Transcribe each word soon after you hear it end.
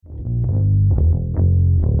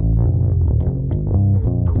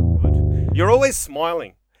You're always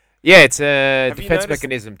smiling. Yeah, it's a Have you defense noticed?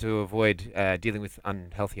 mechanism to avoid dealing with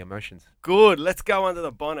unhealthy emotions. Good. Let's go under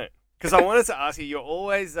the bonnet. Because I wanted to ask you. You're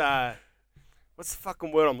always what's the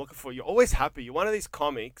fucking word I'm looking for? You're always happy. You're one of these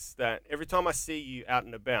comics that every time I see you out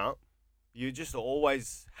and about, you're just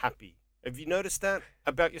always happy. Have you noticed that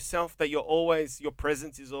about yourself? That your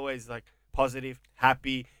presence is always like positive,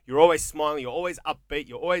 happy. You're always smiling. You're always upbeat.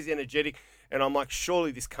 You're always energetic. And I'm like,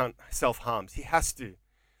 surely this cunt self harms. He has to.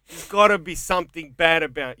 There's got to be something bad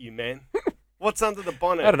about you, man. What's under the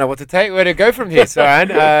bonnet? I don't know what to take, where to go from here, Soren.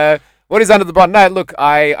 What is under the bonnet? No, look,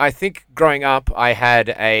 I think growing up, I had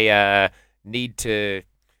a need to,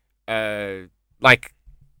 like,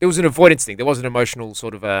 there was an avoidance thing. There was an emotional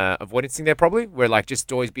sort of avoidance thing there, probably, where, like,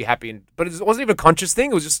 just always be happy. But it wasn't even a conscious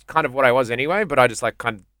thing. It was just kind of what I was anyway, but I just, like,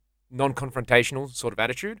 kind of non-confrontational sort of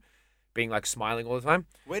attitude, being, like, smiling all the time.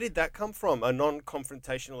 Where did that come from? A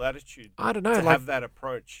non-confrontational attitude I don't know. to Like, have that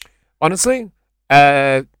approach. honestly,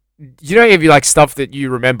 you know, if you like stuff that you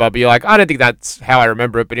remember, but you're like, I don't think that's how I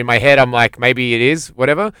remember it. But in my head, I'm like, maybe it is,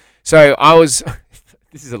 whatever. So I was,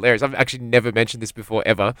 this is hilarious. I've actually never mentioned this before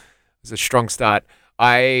ever. It's a strong start.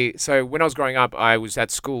 So when I was growing up, I was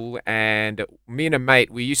at school, and me and a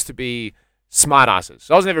mate, we used to be smart asses.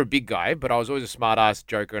 So I was never a big guy, but I was always a smart ass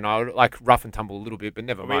joker, and I would like rough and tumble a little bit, but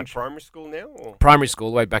never Are we in much. primary school now? Or? Primary school,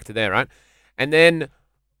 all the way back to there, right? And then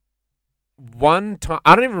one time,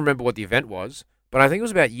 I don't even remember what the event was, but I think it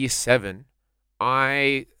was about year 7.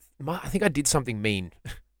 I think I did something mean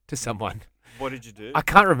to someone. What did you do? I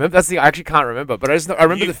can't remember. I actually can't remember, but I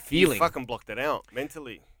remember the feeling. You fucking blocked it out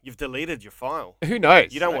mentally. You've deleted your file. Who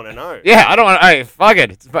knows? You don't want to know. Yeah, I don't want. Hey, fuck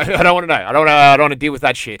it. I don't want to know. I don't want to deal with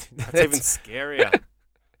that shit. That's even scarier.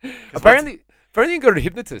 Apparently, you can go to a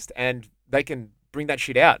hypnotist and they can bring that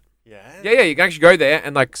shit out. Yeah. Yeah. You can actually go there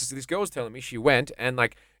and like so this girl was telling me she went and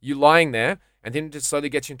like you lying there and then it just slowly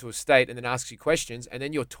gets you into a state and then asks you questions and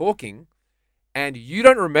then you're talking and you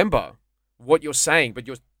don't remember what you're saying, but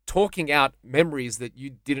you're talking out memories that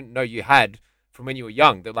you didn't know you had from when you were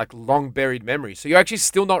young. They're like long buried memories. So you're actually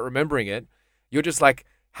still not remembering it. You're just like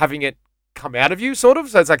having it come out of you, sort of.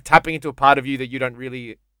 So it's like tapping into a part of you that you're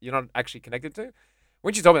not actually connected to.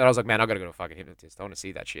 When she told me that, I was like, man, I gotta go to a fucking hypnotist. I want to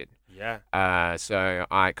see that shit. Yeah.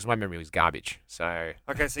 Because my memory was garbage. So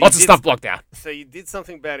Okay. So lots of stuff blocked out. So you did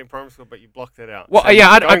something bad in primary school, but you blocked it out. Well, So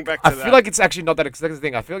yeah, going back to I that. feel like it's actually not that exciting.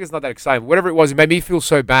 Thing. I feel like it's not that exciting. Whatever it was, it made me feel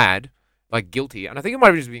so bad, like guilty. And I think it might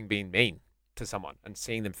have just been being mean to someone and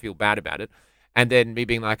seeing them feel bad about it. And then me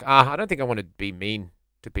being like, I don't think I want to be mean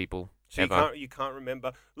to people. So ever. you can't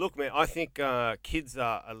remember. Look, man, I think kids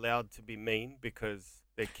are allowed to be mean because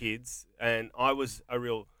they're kids, and I was a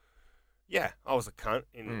real. Yeah, I was a cunt.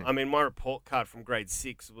 I mean, my report card from grade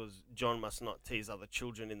 6 was John must not tease other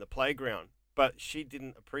children in the playground. But she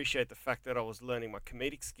didn't appreciate the fact that I was learning my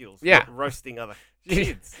comedic skills. Yeah. Roasting other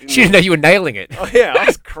kids. She didn't know you were nailing it. Oh, yeah, I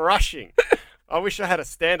was crushing. I wish I had a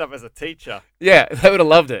stand-up as a teacher. Yeah, they would have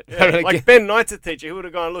loved it. Yeah, like Ben Knight's a teacher. He would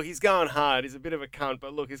have gone, look, he's going hard. He's a bit of a cunt,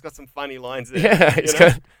 but look, he's got some funny lines there. Yeah, you it's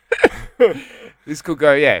know? good. This could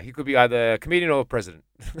go, yeah. He could be either comedian or president.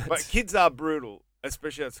 But kids are brutal,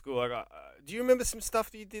 especially at school. Like, do you remember some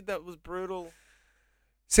stuff that you did that was brutal?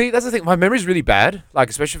 See, that's the thing. My memory's really bad, like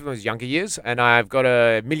especially from those younger years, and I've got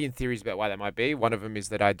a million theories about why that might be. One of them is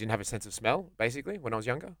that I didn't have a sense of smell, basically, when I was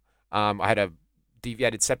younger. I had a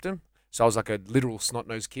deviated septum, so I was like a literal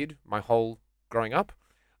snot-nosed kid my whole growing up.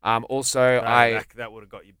 Also, that would have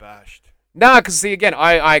got you bashed. Nah, because see, again,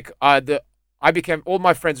 I became all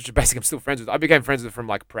my friends, which are basically I'm still friends with. I became friends with from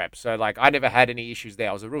like prep, so like I never had any issues there.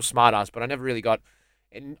 I was a real smart ass, but I never really got.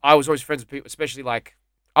 And I was always friends with people, especially like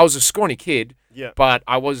I was a scrawny kid, Yeah. but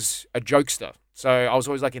I was a jokester, so I was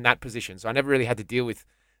always like in that position. So I never really had to deal with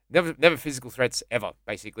never physical threats ever,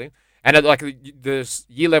 basically. And at, like the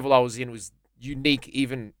year level I was in was unique.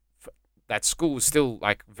 Even that school was still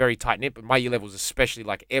like very tight knit, but my year level was especially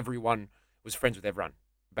like everyone was friends with everyone,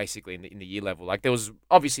 basically in the year level. Like there was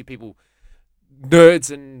obviously people. Nerds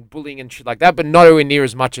and bullying and shit like that, but nowhere near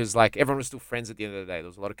as much as like everyone was still friends at the end of the day. There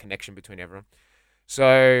was a lot of connection between everyone.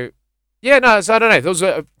 So yeah, no, so I don't know. There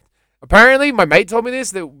was apparently my mate told me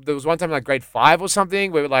this. There was one time like grade 5 or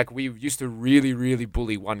something where like we used to really, really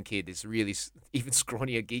bully one kid. This really even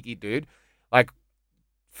scrawnier, geeky dude, like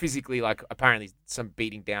physically, like apparently some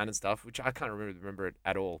beating down and stuff, which I can't remember it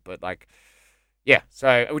at all. But like, yeah,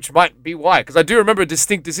 so which might be why, because I do remember a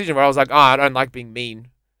distinct decision where I was like, I don't like being mean.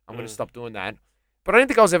 I'm going to stop doing that. But I didn't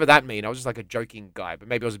think I was ever that mean. I was just like a joking guy, but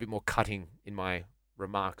maybe I was a bit more cutting in my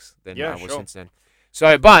remarks than I was since then.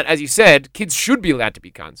 So, but as you said, kids should be allowed to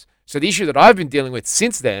be cunts. So the issue that I've been dealing with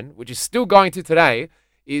since then, which is still going to today,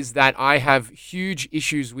 is that I have huge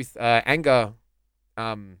issues with anger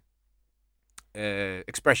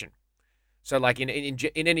expression. So like in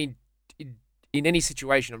any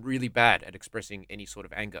situation, I'm really bad at expressing any sort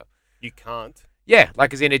of anger. You can't. Yeah,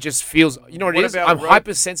 like as in it just feels. You know what it is? about I'm road-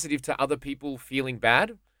 hypersensitive to other people feeling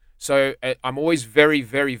bad. So I'm always very,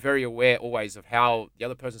 very, very aware always of how the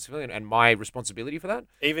other person's feeling and my responsibility for that.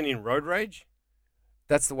 Even in road rage?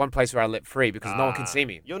 That's the one place where I let free because no one can see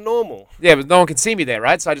me. You're normal. Yeah, but no one can see me there,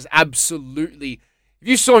 right? So I just absolutely. If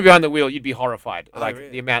you saw me behind the wheel, you'd be horrified. Oh, Like really?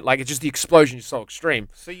 the amount, like it's just the explosion is so extreme.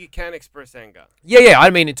 So you can express anger. Yeah. I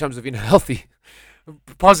mean, in terms of in a healthy,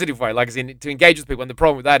 positive way, like as in to engage with people. And the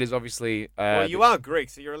problem with that is obviously. Well, you are Greek,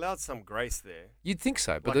 so you're allowed some grace there. You'd think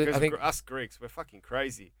so, but Like, I think us Greeks, we're fucking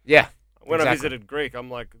crazy. yeah. When I Exactly. visited Greek,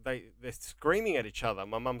 I'm like, they're screaming at each other.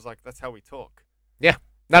 My mum's like, that's how we talk. Yeah.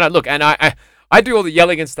 No, look, and I do all the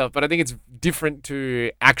yelling and stuff, but I think it's different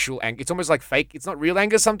to actual anger. It's almost like fake. It's not real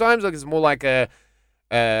anger sometimes. Like it's more like a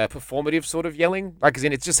performative sort of yelling. Like as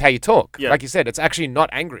in, it's just how you talk. Yeah. Like you said, it's actually not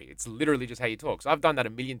angry. It's literally just how you talk. So I've done that a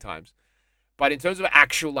million times. But in terms of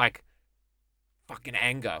actual like fucking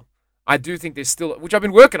anger, I do think there's still, which I've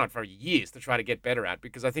been working on for years to try to get better at,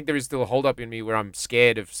 because I think there is still a hold up in me where I'm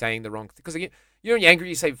scared of saying the wrong thing. Because you know, when you're angry,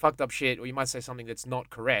 you say fucked up shit, or you might say something that's not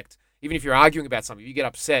correct. Even if you're arguing about something, you get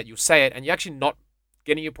upset, you'll say it, and you're actually not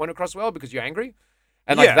getting your point across well because you're angry.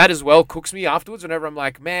 And like Yeah. that as well cooks me afterwards whenever I'm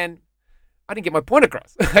like, man, I didn't get my point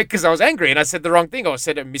across because I was angry and I said the wrong thing or I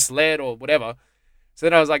said it misled or whatever. So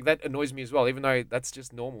then I was like, that annoys me as well, even though that's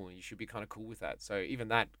just normal and you should be kind of cool with that. So even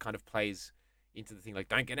that kind of plays into the thing, like,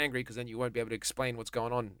 don't get angry because then you won't be able to explain what's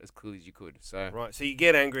going on as clearly as you could. So Right. So you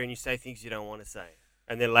get angry and you say things you don't want to say.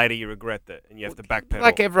 And then later you regret that and you have to backpedal.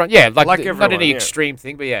 like everyone, yeah, like Like not everyone, any yeah. extreme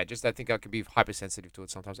thing, but yeah, just I think I can be hypersensitive to it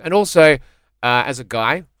sometimes. And also, as a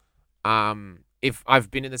guy, if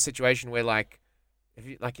I've been in the situation where like, if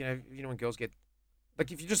you like, you know when girls get,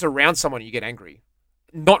 like if you're just around someone and you get angry,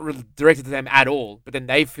 not directed to them at all, but then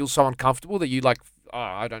they feel so uncomfortable that you like, oh,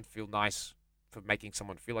 I don't feel nice for making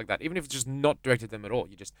someone feel like that, even if it's just not directed at them at all.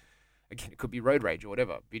 You just, again, it could be road rage or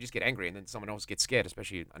whatever, but you just get angry and then someone else gets scared,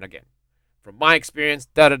 especially, and again, from my experience,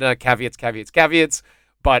 caveats.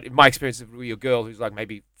 But in my experience with a girl who's like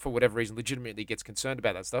maybe for whatever reason legitimately gets concerned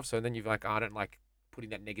about that stuff, so then you're like, oh, I don't like putting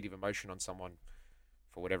that negative emotion on someone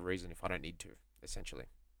for whatever reason if I don't need to, essentially.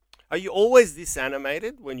 Are you always this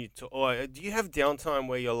animated when you talk? Or do you have downtime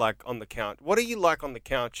where you're like on the couch? What are you like on the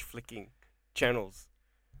couch flicking channels?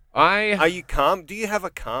 Are you calm? Do you have a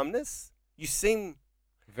calmness? You seem...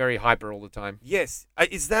 very hyper all the time. Yes.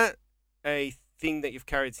 Is that a thing that you've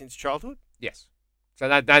carried since childhood? Yes. So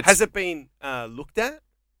that's... Has it been looked at?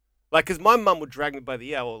 Like, because my mum would drag me by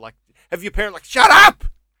the ear or like, have your parent like, shut up!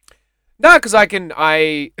 No, because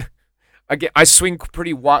I swing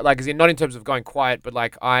pretty wide, like, as in, not in terms of going quiet, but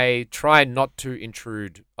like, I try not to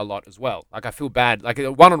intrude a lot as well. Like, I feel bad. Like,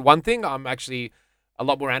 a one-on-one thing, I'm actually a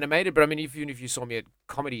lot more animated, but I mean, even if you saw me at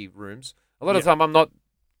comedy rooms, a lot of the time I'm not...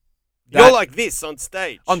 You're like this on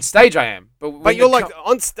stage. On stage I am. But you're like,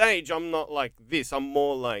 on stage, I'm not like this. I'm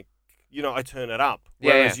more like, I turn it up.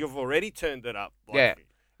 Whereas you've already turned it up. Like, yeah.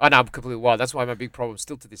 I know, I'm completely wild. That's why my big problem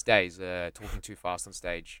still to this day is talking too fast on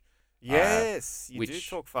stage. Yes, you do which-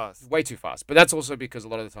 talk fast. Way too fast. But that's also because a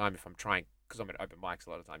lot of the time, if I'm trying, because I'm at open mics, a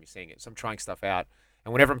lot of the time you're seeing it. So I'm trying stuff out.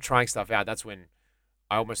 And whenever I'm trying stuff out, that's when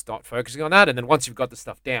I almost start focusing on that. And then once you've got the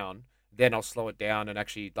stuff down, then I'll slow it down and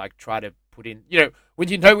actually like try to put in, when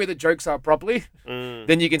you know where the jokes are properly,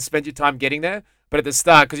 then you can spend your time getting there. But at the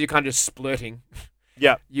start, because you're kind of just splurting,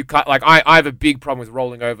 Yeah. you can't, like, I have a big problem with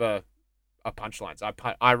rolling over punchlines.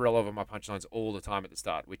 I roll over my punchlines all the time at the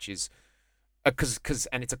start, which is,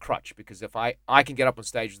 and it's a crutch, because if I can get up on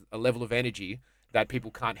stage with a level of energy that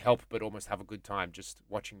people can't help but almost have a good time just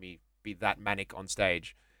watching me be that manic on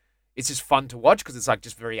stage. It's just fun to watch because it's like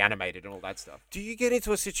just very animated and all that stuff. Do you get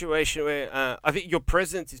into a situation where I think your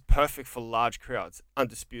presence is perfect for large crowds,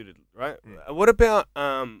 undisputed, right? What about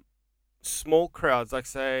small crowds, like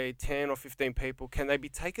say 10 or 15 people? Can they be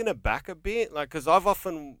taken aback a bit? Like, because I've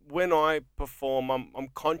often, when I perform, I'm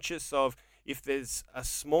conscious of if there's a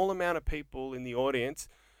small amount of people in the audience,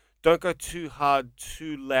 don't go too hard,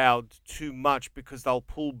 too loud, too much, because they'll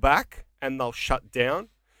pull back and they'll shut down.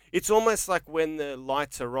 It's almost like when the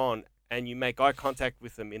lights are on and you make eye contact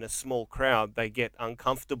with them in a small crowd, they get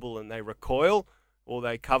uncomfortable and they recoil, or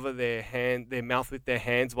they cover their mouth with their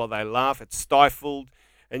hands while they laugh. It's stifled.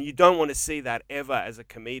 And you don't want to see that ever as a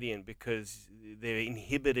comedian because they're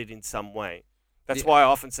inhibited in some way. That's why I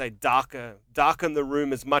often say darken the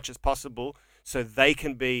room as much as possible so they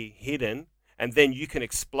can be hidden, and then you can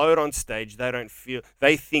explode on stage.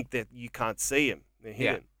 They think that you can't see them. They're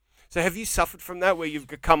hidden. So have you suffered from that where you've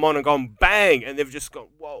come on and gone bang and they've just gone,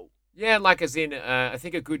 whoa? Yeah, like as in, I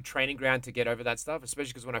think a good training ground to get over that stuff, especially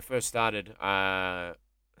because when I first started, a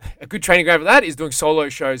good training ground for that is doing solo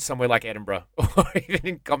shows somewhere like Edinburgh or even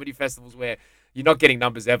in comedy festivals where you're not getting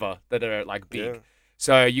numbers ever that are like Yeah. big.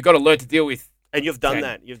 So you got to learn to deal with. And you've done 10.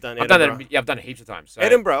 that. You've done I've done Edinburgh. that. Yeah, I've done it heaps of times. So,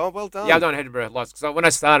 Edinburgh, oh, well done. yeah, I've done Edinburgh lots. Because when I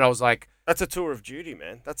started, I was like, That's a tour of duty,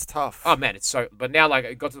 man. That's tough. oh man, it's so. But now, like,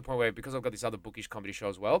 it got to the point where because I've got this other bookish comedy show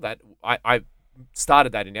as well, that I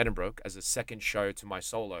started that in Edinburgh as a second show to my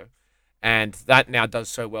solo, and that now does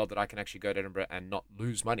so well that I can actually go to Edinburgh and not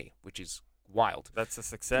lose money, which is wild. That's a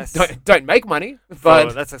success. Don't make money, but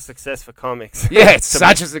Oh, that's a success for comics. yeah, it's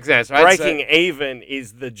such a success, right? Breaking even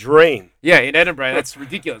is the dream. Yeah, in Edinburgh, that's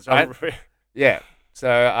ridiculous, right? Um, Yeah.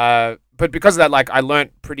 So, but because of that, like, I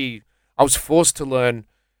was forced to learn,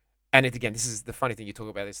 and again, this is the funny thing, you talk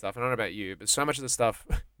about this stuff, and I don't know about you, but so much of the stuff,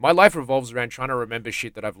 my life revolves around trying to remember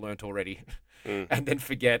shit that I've learned already, and then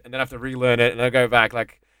forget, and then I have to relearn it, and I go back,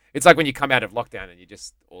 like, it's like when you come out of lockdown and you're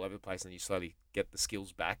just all over the place and you slowly get the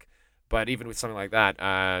skills back. But even with something like that,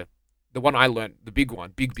 the one I learned, the big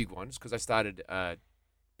ones, because I started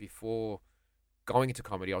before going into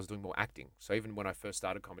comedy, I was doing more acting. So even when I first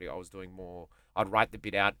started comedy, I was doing more, I'd write the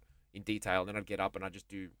bit out in detail, and then I'd get up and I'd just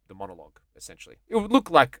do the monologue, essentially. It would look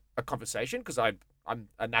like a conversation because I'm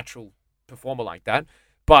a natural performer like that,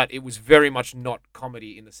 but it was very much not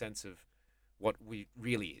comedy in the sense of what we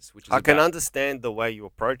really is, which is I can about- understand the way you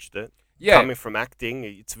approached it. yeah, Coming from acting,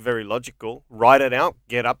 it's very logical. Write it out,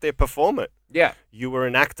 get up there, perform it. yeah, You were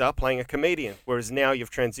an actor playing a comedian, whereas now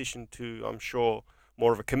you've transitioned to, I'm sure,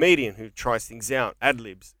 more of a comedian who tries things out,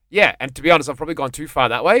 ad-libs. yeah. And to be honest, I've probably gone too far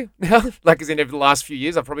that way now. Like, as in over the last few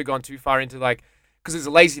years, I've probably gone too far into like, because there's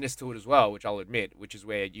a laziness to it as well, which I'll admit, which is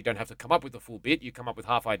where you don't have to come up with the full bit. You come up with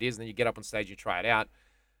half ideas, and then you get up on stage, you try it out.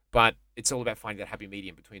 But it's all about finding that happy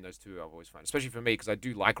medium between those two. I've always found, especially for me, because I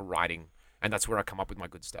do like writing, and that's where I come up with my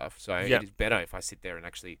good stuff. So Yeah. it is better if I sit there and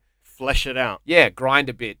actually, Flesh it out. yeah, grind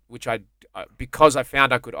a bit, which because I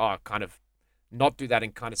found I could kind of not do that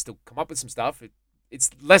and kind of still come up with some stuff. It's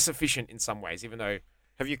less efficient in some ways, even though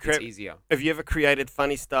Have you it's easier. have you ever created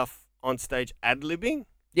funny stuff on stage ad-libbing?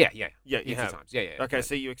 Yeah. Yeah, you Heaps of have. times. Yeah. Okay,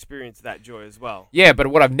 so you experienced that joy as well. Yeah, but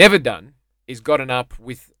what I've never done is gotten up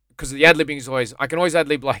with, because the ad libbing is always, I can always ad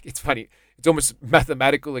lib, like, it's funny, it's almost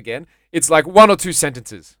mathematical again. It's like one or two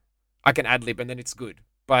sentences I can ad lib and then it's good.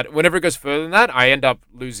 But whenever it goes further than that, I end up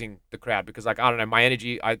losing the crowd because, like, I don't know, my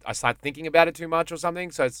energy, I start thinking about it too much or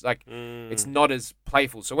something. So it's like, it's not as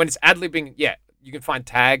playful. So when it's ad libbing, yeah, you can find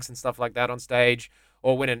tags and stuff like that on stage.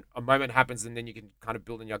 Or when a moment happens and then you can kind of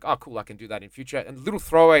build and you're like, oh, cool, I can do that in future. And little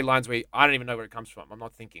throwaway lines where I don't even know where it comes from. I'm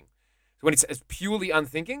not thinking. So when it's as purely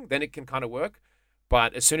unthinking, then it can kind of work.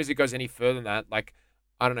 But as soon as it goes any further than that, like,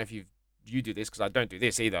 I don't know if you do this, because I don't do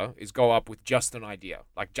this either, is go up with just an idea.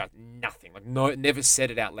 Like, just nothing. Like, no, never said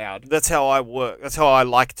it out loud. That's how I work. That's how I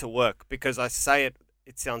like to work, because I say it,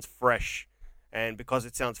 it sounds fresh. And because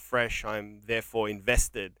it sounds fresh, I'm therefore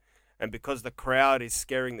invested. And because the crowd is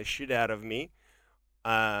scaring the shit out of me,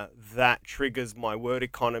 that triggers my word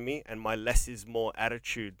economy and my less is more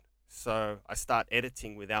attitude. So I start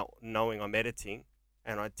editing without knowing I'm editing,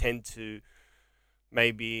 and I tend to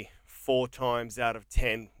maybe 4 times out of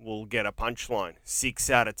 10 will get a punchline. 6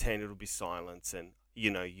 out of 10 it'll be silence, and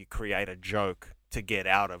you create a joke to get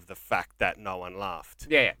out of the fact that no one laughed.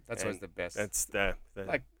 Yeah, that's And always the best. That's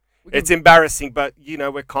like, it's embarrassing, but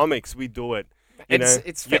we're comics, we do it.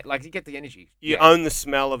 it's like, you get the energy. You own the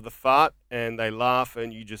smell of the fart, and they laugh,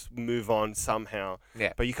 and you just move on somehow.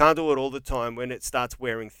 Yeah. But you can't do it all the time. When it starts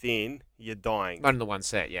wearing thin, you're dying. Not in the one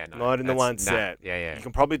set, yeah. No, Not in the one nah, set. Yeah. You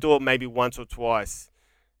can probably do it maybe once or twice.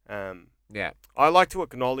 Yeah. I like to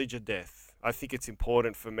acknowledge a death. I think it's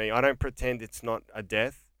important for me. I don't pretend it's not a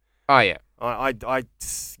death. Oh, yeah. I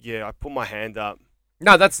put my hand up.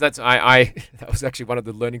 No, that's I that was actually one of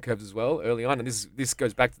the learning curves as well early on, and this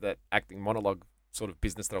goes back to that acting monologue sort of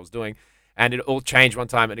business that I was doing, and it all changed one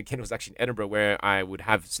time, and again it was actually in Edinburgh where I would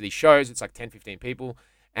have these shows. It's like 10, 15 people,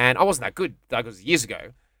 and I wasn't that good. That was years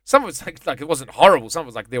ago. Some of it's like it wasn't horrible. Some of it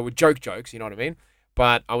was like there were jokes, you know what I mean?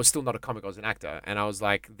 But I was still not a comic. I was an actor, and I was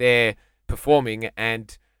like there performing,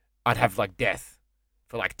 and I'd have like death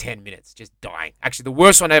for like 10 minutes, just dying. Actually, the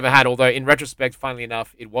worst one I ever had, although in retrospect, funnily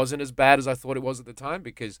enough, it wasn't as bad as I thought it was at the time,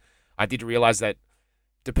 because I did realize that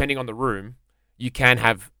depending on the room, you can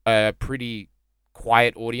have a pretty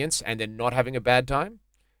quiet audience and then not having a bad time,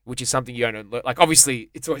 which is something you don't know. Like, obviously,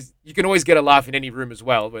 you can always get a laugh in any room as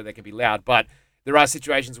well, where they can be loud, but there are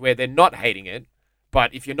situations where they're not hating it,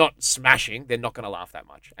 but if you're not smashing, they're not going to laugh that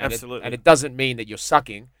much. And Absolutely. And it doesn't mean that you're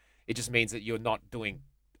sucking. It just means that you're not doing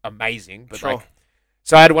amazing. But Sure.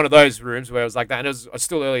 so I had one of those rooms where it was like that, and I was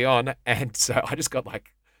still early on, and so I just got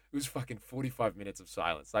like it was fucking 45 minutes of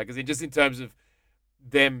silence. Like, just in terms of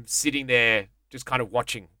them sitting there, just kind of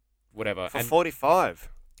watching whatever. For And 45.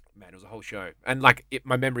 man, it was a whole show. And like,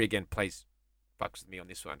 my memory again fucks with me on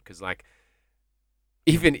this one because like,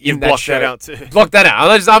 even in that Blocked show, that out too. block that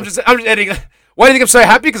out. I'm just editing. Why do you think I'm so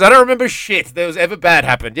happy? Because I don't remember shit that was ever bad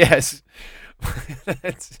happened. Yes.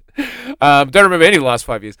 Don't remember any of the last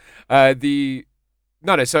 5 years.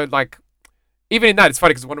 So like, even in that, it's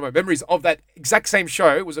funny because one of my memories of that exact same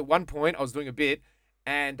show was at one point I was doing a bit,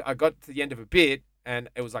 and I got to the end of a bit, and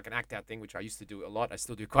it was like an act out thing, which I used to do a lot. I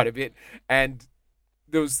still do quite a bit, and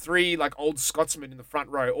there was 3 like old Scotsmen in the front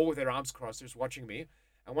row, all with their arms crossed, just watching me.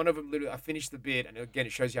 And one of them literally, I finished the bit, and again,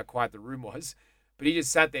 it shows you how quiet the room was. But he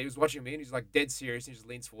just sat there, he was watching me, and he's like dead serious, and he just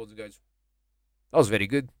leans forwards and goes, "That was very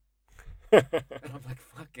good." And I'm like,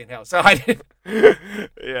 fucking hell. So I did.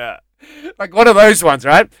 Yeah. Like one of those ones,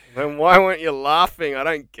 right? Then why weren't you laughing? I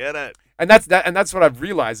don't get it. And that's what I've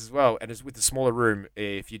realized as well. And it's with the smaller room,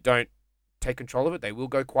 if you don't take control of it, they will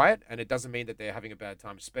go quiet, and it doesn't mean that they're having a bad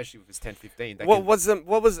time, especially if it's 10-15. What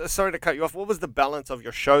was sorry to cut you off. What was the balance of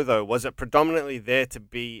your show though? Was it predominantly there to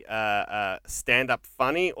be stand up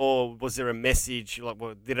funny, or was there a message? Like,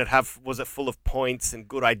 was it full of points and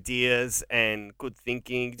good ideas and good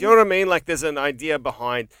thinking? Do you know what I mean? Like, there's an idea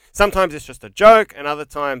behind. Sometimes it's just a joke, and other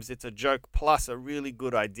times it's a joke plus a really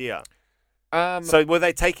good idea. So were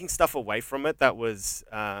they taking stuff away from it? That was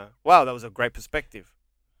wow. That was a great perspective.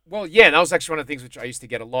 Well, yeah, that was actually one of the things which I used to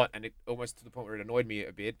get a lot, and it almost to the point where it annoyed me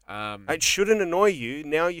a bit. It shouldn't annoy you.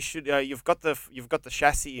 Now you should. You've got the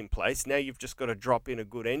chassis in place. Now you've just got to drop in a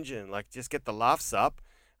good engine. Like, just get the laughs up,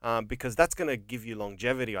 because that's going to give you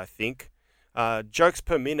longevity. I think. Jokes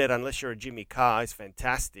per minute, unless you're a Jimmy Carr, is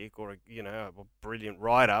fantastic, or a brilliant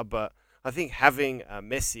writer. But I think having a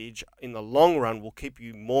message in the long run will keep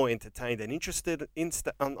you more entertained and interested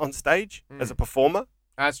on stage as a performer.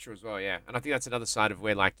 That's true as well, yeah. And I think that's another side of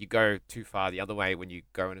where, like, you go too far the other way when you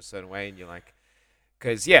go in a certain way, and you're like...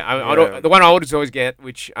 Because, the one I would always get,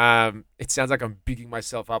 which it sounds like I'm bigging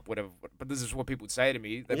myself up, whatever, but this is what people would say to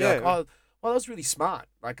me. They'd be like, "Oh, well, that was really smart."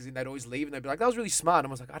 Like, because they'd always leave, and they'd be like, "That was really smart."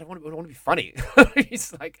 And I was like, I don't want to be funny.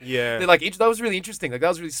 It's like... Yeah. They're like, "That was really interesting. Like, that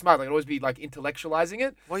was really smart." Like, I'd always be, like, intellectualizing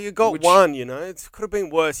it. Well, you got one, It could have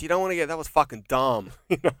been worse. You don't want to get... That was fucking dumb,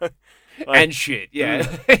 and shit, yeah.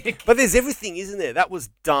 But there's everything, isn't there? That was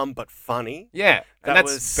dumb but funny. Yeah, and that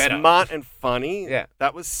that's was better. Smart and funny. Yeah.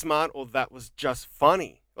 That was smart, or that was just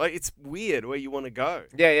funny. Like, it's weird where you want to go.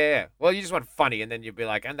 Yeah. Well, you just want funny, and then you'd be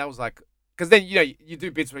like, and that was like... Because then, you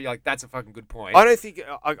do bits where you're like, that's a fucking good point. I don't think...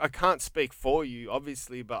 I can't speak for you,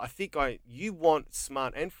 obviously, but I think you want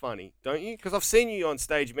smart and funny, don't you? Because I've seen you on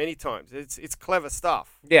stage many times. It's clever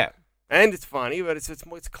stuff. Yeah. And it's funny, but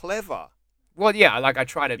it's clever. Well, yeah, like, I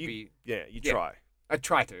try to be... Yeah, you try. I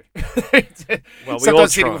try to. Well, we sometimes all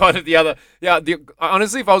hitting try. one or the other. Yeah,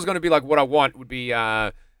 honestly, if I was going to be like, what I want would be,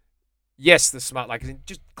 yes, the smart, like, as in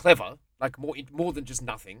just clever, like, more than just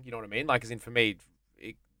nothing, you know what I mean? Like, as in, for me,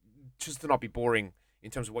 just to not be boring in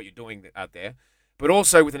terms of what you're doing out there, but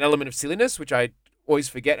also with an element of silliness, which I always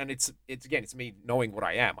forget, and it's me knowing what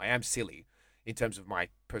I am. I am silly in terms of my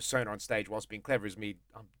persona on stage, whilst being clever is me,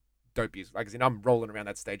 I'm dopey. Like, as in, I'm rolling around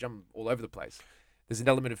that stage, I'm all over the place. There's an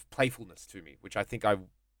element of playfulness to me, which I think I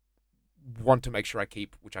want to make sure I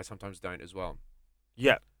keep, which I sometimes don't as well.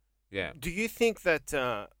 Yeah. Yeah. Do you think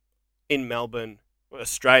that in Melbourne,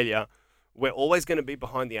 Australia, we're always going to be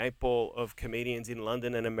behind the 8 ball of comedians in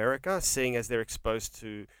London and America, seeing as they're exposed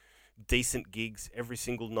to decent gigs every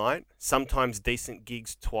single night, sometimes decent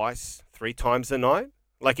gigs 2, 3 times a night?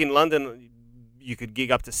 Like, in London, you could gig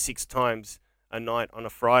up to 6 times a night on a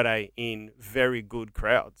Friday in very good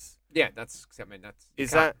crowds. Yeah,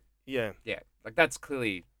 Yeah. Yeah, like, that's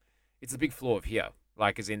clearly, it's a big flaw of here.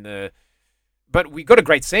 Like, as in but we got a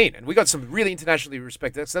great scene, and we got some really internationally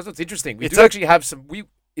respected. So that's what's interesting. We actually have some.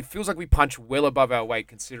 It feels like we punch well above our weight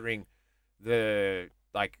considering the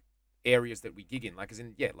like areas that we gig in. Like, as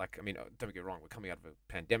in, like, I mean, don't get me wrong, we're coming out of a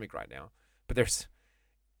pandemic right now, but there's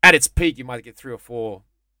at its peak you might get 3 or 4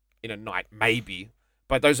 in a night, maybe,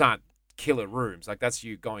 but those aren't killer rooms. Like, that's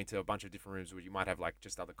you going to a bunch of different rooms where you might have like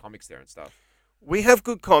just other comics there and stuff. We have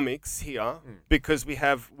good comics here because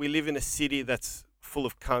we live in a city that's full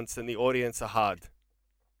of cunts and the audience are hard.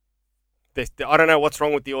 I don't know what's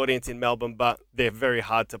wrong with the audience in Melbourne, but they're very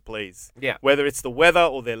hard to please. Yeah. Whether it's the weather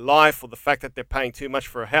or their life or the fact that they're paying too much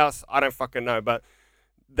for a house, I don't fucking know. But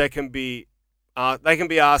they can be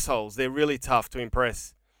assholes. They're really tough to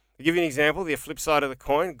impress. I'll give you an example. The flip side of the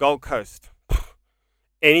coin, Gold Coast.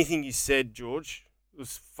 Anything you said, George,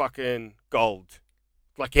 was fucking gold.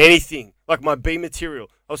 Like, anything. Like, my B material.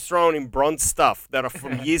 I was throwing in bronze stuff that are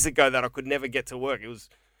from years ago that I could never get to work. It was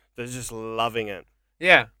They're just loving it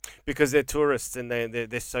Yeah. because they're tourists and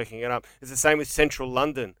they're soaking it up. It's the same with Central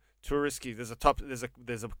London. Touristy.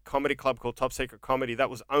 There's a comedy club called Top Secret Comedy that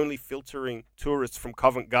was only filtering tourists from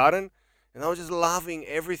Covent Garden, and they were just loving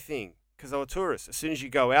everything because they were tourists. As soon as you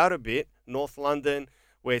go out a bit, North London,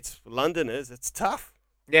 where it's Londoners, it's tough.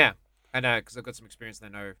 Yeah. I know, because I've got some experience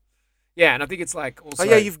and I know. Yeah, and I think it's like also. Oh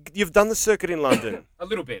yeah, you've done the circuit in London. A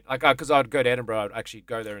little bit, like because I'd go to Edinburgh, I'd actually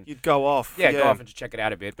go there and You'd go off. go off and just check it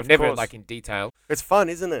out a bit, but Of never course. like in detail. It's fun,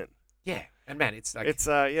 isn't it? Yeah, and man, it's like It's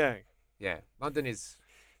yeah, London is.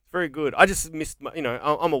 very good. I just missed my,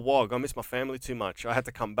 I'm a wog. I miss my family too much. I had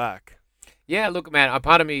to come back. Yeah, look, man, a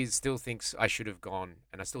part of me still thinks I should have gone,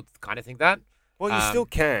 and I still kind of think that. Well, you still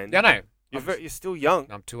can. Yeah, I know. You're still young.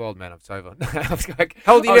 I'm too old, man. I'm over. I was like,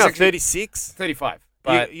 How old are I you was now? actually 36? 35.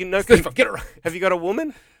 But You know, 35. Get it right. have you got a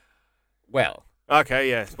woman? Well, Okay,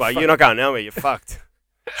 yeah. Well, you're not going nowhere. You're fucked.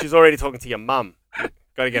 She's already talking to your mum.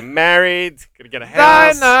 Got to get married. Got to get a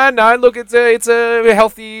house. no. Look, it's a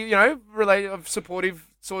healthy, supportive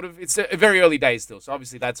sort of. It's a very early days still, so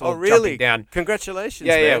obviously that's all Oh, really? jumping down. Congratulations,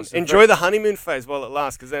 Yeah, man. yeah, it was a Enjoy the honeymoon phase while it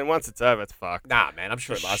lasts, because then once it's over, it's fucked. Nah, man, I'm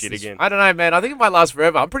sure it Just lasts. shit again. I don't know, man. I think it might last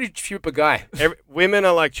forever. I'm a pretty super guy. Women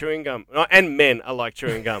are like chewing gum, and men are like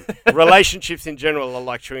chewing gum. Relationships in general are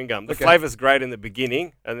like chewing gum. The Okay. flavor's great in the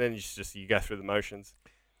beginning, and then you go through the motions.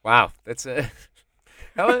 Wow, that's a.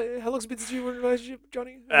 How long's it been since you were in a relationship,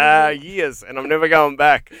 Johnny? Years, and I'm never going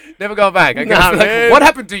back. Never going back. Okay. Nah, Like, man. what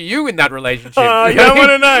happened to you in that relationship? Oh, you don't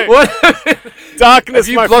wanna know. What? Darkness,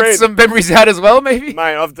 Have you my blocked friend. some memories out as well, maybe?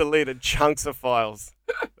 Mate, I've deleted chunks of files.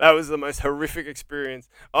 That was the most horrific experience.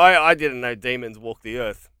 I didn't know demons walk the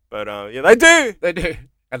earth, but yeah, they do. They do.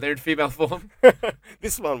 And they're in female form.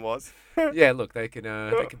 This one was Yeah, look, they can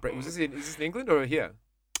break. Is this in England or here?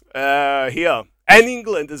 here and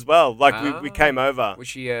England as well. Like we came over. Was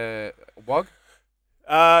she a wog?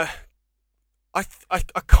 I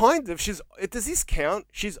kind of. Does this count?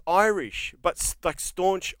 She's Irish, but like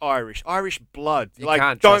staunch Irish blood. You like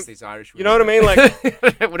can't don't trust these Irish you know what I women. mean?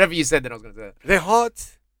 Like Whatever you said, then I was going to say. they're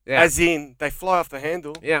hot, Yeah. as in they fly off the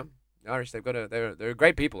handle. Yeah. Irish, they're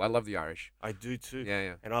great people. I love the Irish. I do too. Yeah,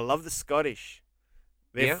 yeah. And I love the Scottish.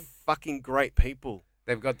 They're Yeah. fucking great people.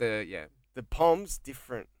 They've got the The Poms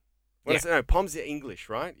different. Yeah. No, Poms are English,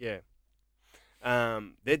 right? Yeah.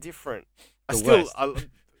 They're different. The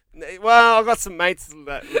Well, I've got some mates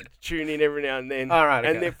that tune in every now and then. All right,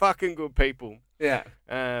 okay. And they're fucking good people. Yeah.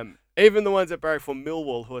 Even the ones that barrack for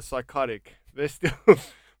Millwall who are psychotic, they're still.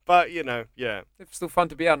 But yeah. It's still fun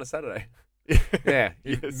to be out on a Saturday. Yeah.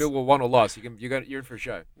 Yes. Millwall won or lost, you're in for a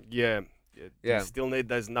show. Yeah. Yeah. You still need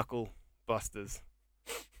those knuckle busters.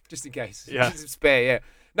 Just in case. Yeah. Just spare, yeah.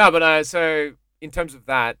 No, but so in terms of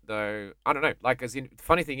that though, I don't know. Like as in the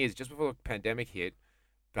funny thing is, just before the pandemic hit,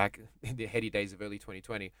 back in the heady days of early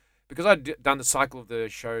 2020, because I'd done the cycle of the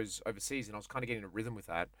shows overseas and I was kind of getting a rhythm with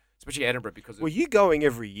that, especially Edinburgh because Were you going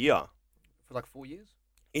every year for like 4 years?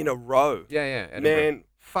 in a row? Yeah, Edinburgh. Man,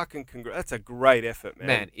 fucking congrats. That's a great effort, man.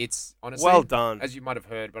 Man, it's honestly well done. as you might have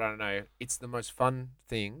heard, but I don't know. It's the most fun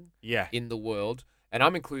thing Yeah. in the world, and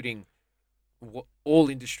I'm including all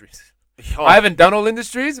industries. Oh, I haven't done all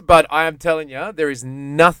industries, but I am telling you, there is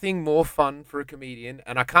nothing more fun for a comedian,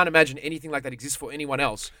 and I can't imagine anything like that exists for anyone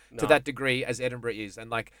else to No. that degree as Edinburgh is. And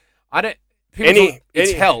like, I don't. People talk,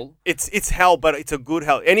 it's hell. It's hell, but it's a good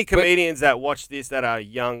hell. Any comedians that watch this that are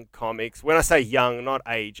young comics, when I say young, not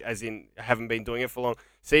age, as in haven't been doing it for long,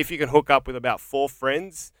 see if you can hook up with about 4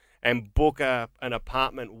 friends and book an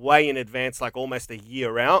apartment way in advance, like almost a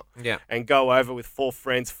year out, Yeah. and go over with 4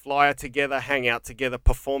 friends, fly out together, hang out together,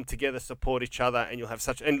 perform together, support each other, and you'll have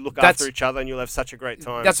and look after each other, and you'll have such a great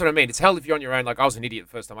time. That's what I mean. It's hell if you're on your own. Like I was an idiot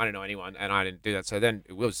the first time. I didn't know anyone, and I didn't do that. So then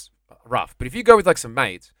it was rough. But if you go with like some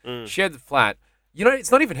mates, share the flat.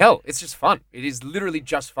 It's not even hell. It's just fun. It is literally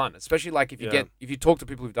just fun. Especially like if you talk to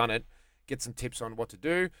people who've done it, get some tips on what to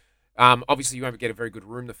do. Obviously, you won't get a very good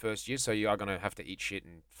room the first year, so you are going to have to eat shit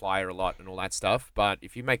and flyer a lot and all that stuff. But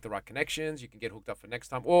if you make the right connections, you can get hooked up for next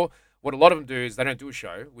time. Or what a lot of them do is they don't do a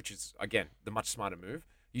show, which is, again, the much smarter move.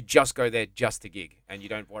 You just go there just to gig, and you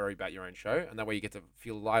don't worry about your own show. And that way you get to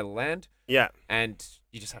feel the lie of the land. Yeah. And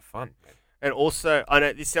you just have fun, man. And also, I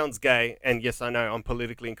know this sounds gay, and yes, I know I'm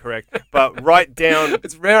politically incorrect, but write down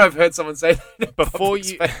It's rare I've heard someone say that in a before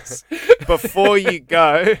public you space. before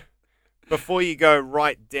you go,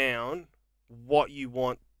 write down what you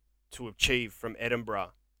want to achieve from Edinburgh.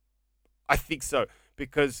 I think so,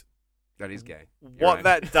 because That is gay. what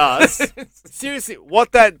that does, seriously,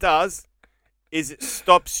 what that does is it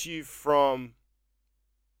stops you from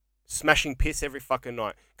smashing piss every fucking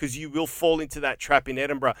night, because you will fall into that trap in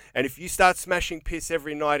Edinburgh. And if you start smashing piss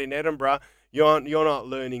every night in Edinburgh, you're not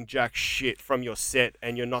learning jack shit from your set,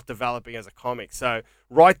 and you're not developing as a comic. So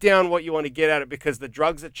write down what you want to get at it, because the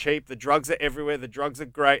drugs are cheap, the drugs are everywhere, the drugs are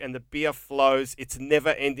great, and the beer flows. It's never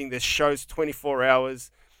ending. There's shows 24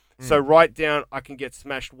 hours. So write down, I can get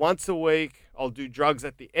smashed once a week. I'll do drugs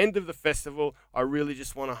at the end of the festival. I really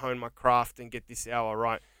just want to hone my craft and get this hour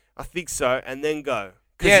right. I think so, and then go.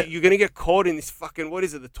 Because you're going to get caught in this fucking, what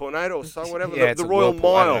is it, the tornado or so, whatever, the Royal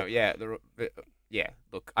Mile. Yeah,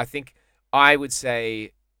 look, I think I would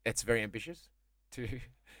say it's very ambitious to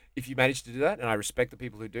if you manage to do that, and I respect the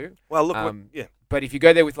people who do. Well, look, but if you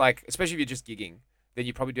go there with, like, especially if you're just gigging, then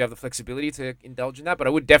you probably do have the flexibility to indulge in that. But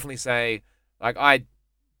I would definitely say, like, I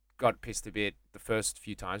got pissed a bit the first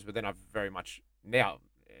few times, but then I've very much now,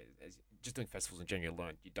 just doing festivals in general, you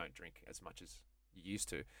learn you don't drink as much as you used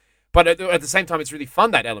to. But at the same time, it's really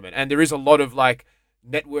fun, that element. And there is a lot of, like,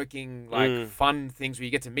 networking, like, fun things where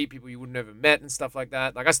you get to meet people you wouldn't have ever met and stuff like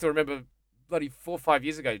that. Like, I still remember bloody 4 or 5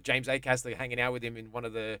 years ago, James Acaster, hanging out with him in one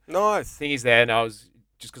of the thingies there. And I was,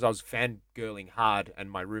 just because I was fangirling hard, and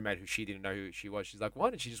my roommate, who she didn't know who she was, she's like,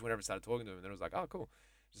 what? And she just went over and started talking to him. And then I was like, oh, cool.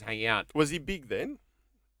 Just hanging out. Was he big then?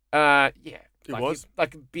 Yeah. It was?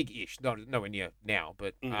 Like, big-ish. Nowhere near now,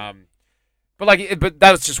 but... But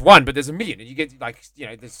that was just one. But there's a million, and you get, like, you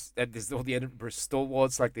know, there's all the Edinburgh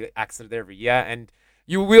stalwarts, like the acts that are there every year, and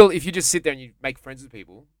you will, if you just sit there and you make friends with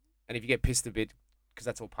people, and if you get pissed a bit, because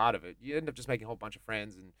that's all part of it, you end up just making a whole bunch of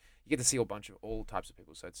friends, and you get to see all types of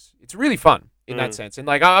people. So it's really fun in that sense. And,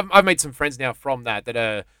 like, I've made some friends now from that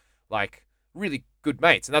are, like, really good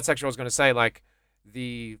mates, and that's actually what I was going to say. Like,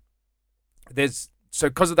 because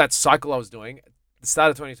of that cycle I was doing. The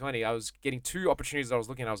start of 2020, I was getting 2 opportunities that I was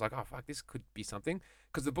looking at. I was like, oh, fuck, this could be something.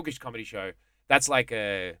 Because the Bookish Comedy Show, it's like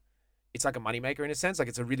a moneymaker in a sense. Like,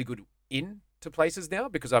 it's a really good in to places now,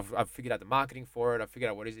 because I've figured out the marketing for it. I've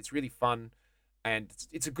figured out what it is. It's really fun. And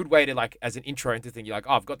it's a good way to, like, as an intro into thing, you're like,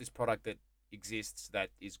 oh, I've got this product that exists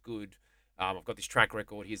that is good. I've got this track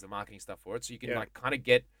record. Here's the marketing stuff for it. So you can, like, kind of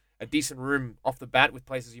get a decent room off the bat with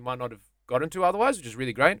places you might not have gotten to otherwise, which is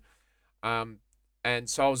really great. And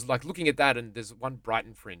so I was, like, looking at that, and there's one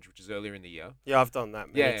Brighton Fringe, which is earlier in the year. Yeah, I've done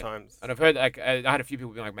that many times. And I've heard, like, I had a few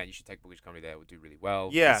people being like, man, you should take Bookish Comedy there. It would do really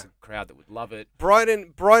well. Yeah. There's a crowd that would love it.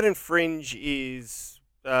 Brighton Fringe is,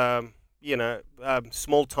 small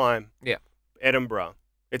time. Yeah. Edinburgh.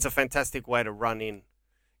 It's a fantastic way to run in.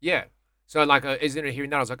 Yeah. So, like,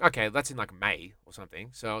 hearing that, I was like, okay, that's in, like, May or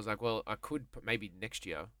something. So I was like, well, I could maybe next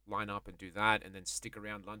year line up and do that, and then stick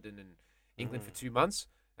around London and England for 2 months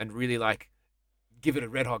and really, like, give it a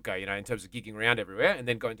red hot go, you know, in terms of gigging around everywhere, and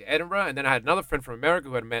then going to Edinburgh. And then I had another friend from America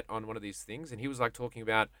who I met on one of these things, and he was, like, talking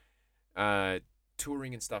about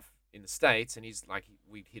touring and stuff in the States, and he's like,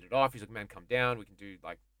 we hit it off. He's like, man, come down. We can do,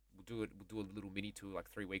 like, we'll do a little mini tour, like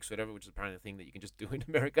 3 weeks, or whatever, which is apparently a thing that you can just do in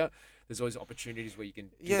America. There's always opportunities where you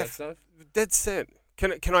can do that stuff. Dead set.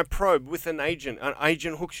 Can I probe with an agent? An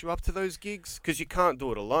agent hooks you up to those gigs? Because you can't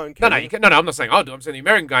do it alone. No, I'm not saying I'll do it. I'm saying the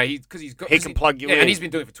American guy, he can plug you in. And he's been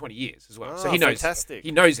doing it for 20 years as well. Oh, so he knows. Fantastic.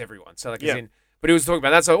 He knows everyone. So, like, but he was talking about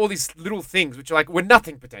that. So all these little things, which are, like, were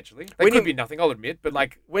nothing potentially. They could be nothing, I'll admit. But,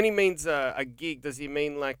 like, when he means a gig, does he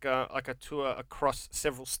mean like a tour across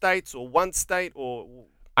several states, or one state, or?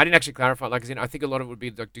 I didn't actually clarify. Like, I think a lot of it would be,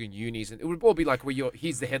 like, doing unis, and it would all be like where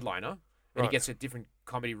he's the headliner, and he gets at different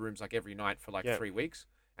comedy rooms, like, every night for, like, 3 weeks.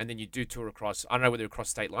 And then you do tour across, I don't know whether across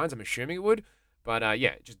state lines, I'm assuming it would. But,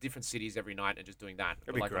 just different cities every night and just doing that.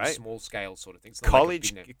 That'd be like, great. On a small scale sort of thing.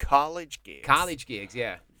 College gigs. College gigs,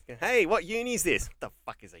 yeah. Hey, what uni is this? What the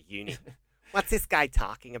fuck is a uni? What's this guy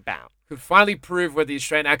talking about? Could finally prove whether the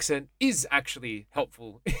Australian accent is actually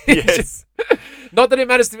helpful. Yes. Not that it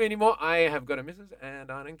matters to me anymore. I have got a missus,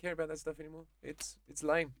 and I don't care about that stuff anymore. It's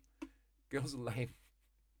lame. Girls are lame.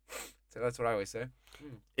 So that's what I always say.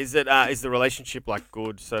 Is the relationship, like,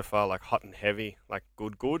 good so far, like hot and heavy, like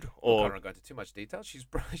good, or? I don't want to go into too much detail.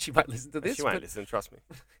 She might listen to this. She won't listen. Trust me.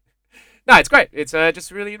 No, it's great. It's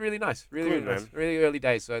just really, really nice. Really, Good, really nice. Really early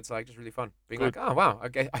days, so it's, like, just really fun. Being Good. like, oh wow,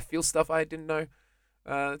 okay, I feel stuff I didn't know.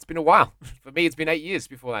 It's been a while. For me, it's been 8 years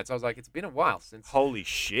before that. So I was like, it's been a while since. Holy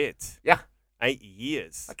shit. Yeah. 8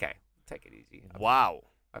 years. Okay, take it easy. Wow.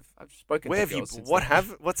 I've spoken. Where to have you? girls since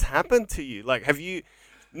then. What's happened to you? Like, have you?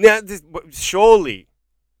 Now, surely,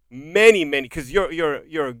 many, because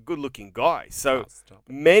you're a good-looking guy. So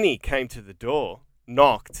many came to the door,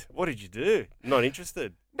 knocked. What did you do? Not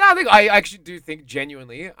interested. No, I actually do think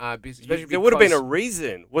genuinely, especially there would have been a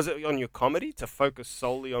reason. Was it on your comedy to focus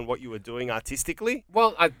solely on what you were doing artistically?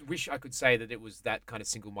 Well, I wish I could say that it was that kind of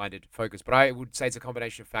single-minded focus, but I would say it's a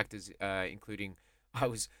combination of factors, including I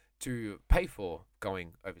was to pay for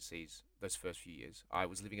going overseas those first few years. I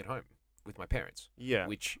was living at home. with my parents. Yeah.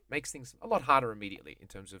 Which makes things a lot harder immediately in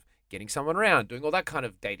terms of getting someone around, doing all that kind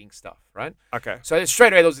of dating stuff, right? Okay. So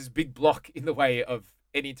straight away, there was this big block in the way of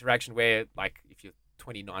any interaction where, like, if you're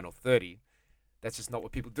 29 or 30, that's just not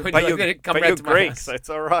what people do. But you're to my Greek, house. so it's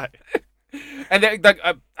all right. And then, like,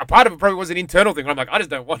 a part of it probably was an internal thing. Where I'm like, I just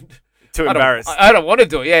don't want Too embarrassed. I don't want to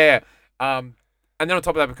do it. Yeah. And then on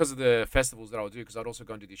top of that, because of the festivals that I would do, because I'd also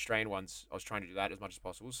go and do the Australian ones, I was trying to do that as much as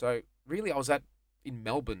possible. So really, I was in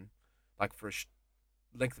Melbourne, like, for a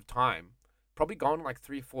length of time, probably gone like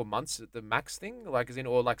 3 or 4 months at the max thing, like, as in,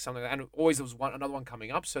 or like something, and always there was another one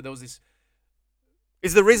coming up. So there was this.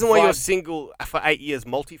 Is the reason why you're single for 8 years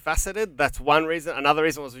multifaceted? That's one reason. Another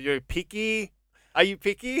reason was you're picky. Are you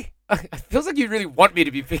picky? It feels like you really want me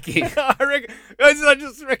to be picky. I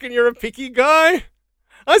just reckon you're a picky guy.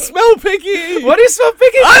 I smell picky. What is so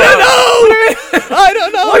picky? I don't know. I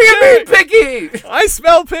don't know. What do you mean picky? I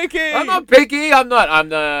smell picky. I'm not picky. I'm not. I'm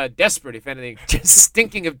desperate, if anything. Just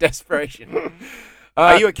stinking of desperation.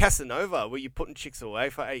 Are you a Casanova? Were you putting chicks away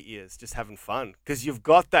for 8 years, just having fun? Because you've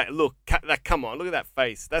got that look. Come on, look at that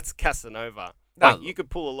face. That's Casanova. Like, you could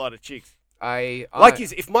pull a lot of chicks.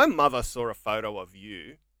 If my mother saw a photo of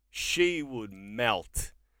you, she would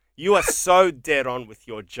melt. You are so dead on with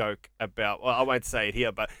your joke about, well, I won't say it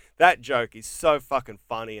here, but that joke is so fucking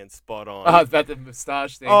funny and spot on. Oh, about the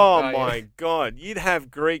moustache thing. Oh my God. You'd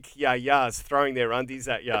have Greek yayas throwing their undies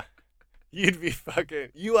at you. You'd be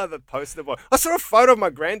you are the poster boy. I saw a photo of my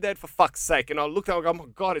granddad, for fuck's sake, and I looked at it and I go, oh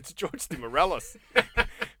my God, it's George Dimarelos.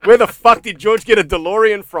 Where the fuck did George get a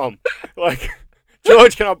DeLorean from? Like,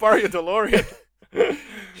 George, can I borrow your DeLorean?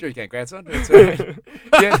 Sure you can, grandson. That's all right.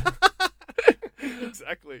 Yeah.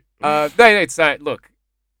 Exactly. Look,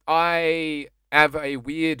 I have a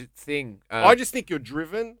weird thing. I just think you're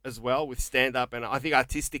driven as well with stand-up, and I think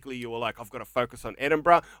artistically you were like, I've got to focus on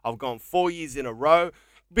Edinburgh. I've gone 4 years in a row.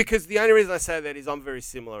 Because the only reason I say that is I'm very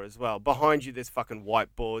similar as well. Behind you, there's fucking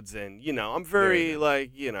whiteboards, and, I'm very,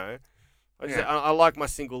 I like my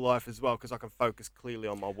single life as well because I can focus clearly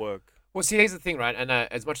on my work. Well, see, here's the thing, right? And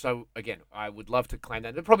as much as I would love to claim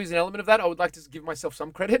that, there probably is an element of that. I would like to give myself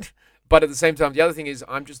some credit. But at the same time, the other thing is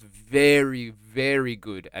I'm just very, very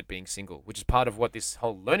good at being single, which is part of what this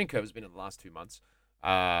whole learning curve has been in the last 2 months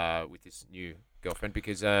with this new girlfriend.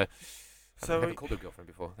 Because I haven't called her girlfriend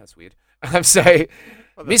before. That's weird.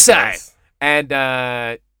 Missy. Nice. And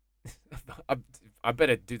I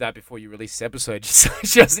better do that before you release this episode, just so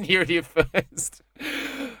she doesn't hear it here first.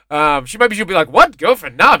 She'll be like, what,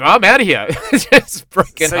 girlfriend? Nah, bro, I'm out of here. Just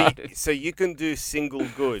broken hearted. So you can do single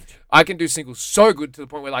good. I can do single so good to the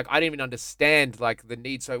point where, like, I didn't even understand, like, the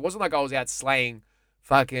need. So it wasn't like I was out slaying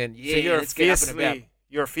fucking, let's get up and about.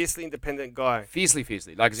 You're a fiercely independent guy. Fiercely.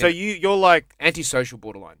 Like, so you're like antisocial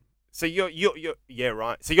borderline. So you're yeah,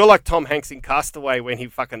 right. So you're like Tom Hanks in Castaway when he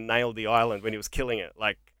fucking nailed the island when he was killing it,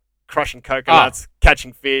 like crushing coconuts,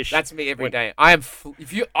 catching fish. That's me every day. I am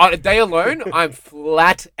if you on a day alone, I'm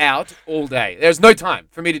flat out all day. There's no time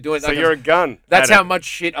for me to do it. So you're a gun. That's how much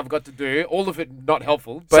shit I've got to do. All of it not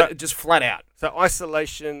helpful, but just flat out. So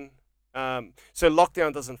isolation. So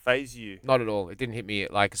lockdown doesn't faze you. Not at all. It didn't hit me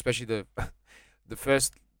like, especially the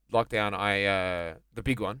first lockdown. The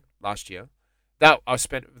big one last year. There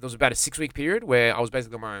was about a 6-week period where I was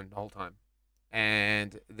basically on my own the whole time,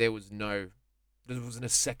 and there wasn't a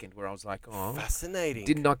second where I was like, oh, fascinating.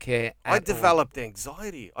 Did not care. I developed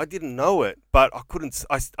anxiety. I didn't know it, but I couldn't.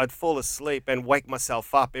 I'd fall asleep and wake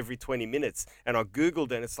myself up every 20 minutes, and I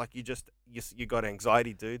googled it, and it's like you got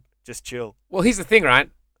anxiety, dude. Just chill. Well, here's the thing, right?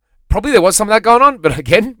 Probably there was some of that going on, but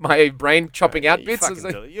again, my brain chopping out bits.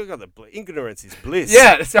 You got ignorance is bliss.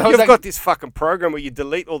 Yeah, so you've got this fucking program where you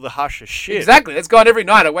delete all the harsher shit. Exactly, it's gone every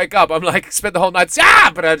night. I wake up, I'm like, spend the whole night,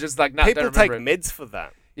 but I just like, people take meds for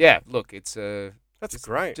that. Yeah, look, it's that's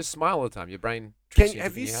great. Just smile all the time. Your brain.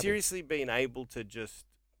 Have you seriously been able to just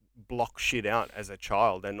block shit out as a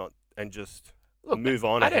child and just move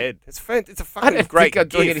on ahead? It's a fucking great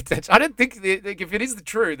gift. I don't think if it is the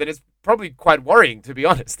true, then it's probably quite worrying, to be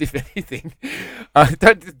honest. If anything,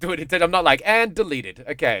 don't do it. I'm not like and delete it.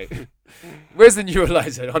 Okay, where's the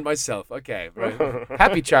neuralizer on myself? Okay, right.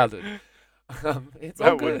 Happy childhood. It's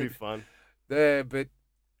all good. Would be fun.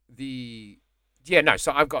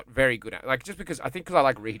 So I've got very good at, like, just because I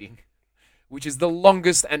like reading, which is the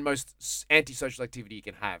longest and most antisocial activity you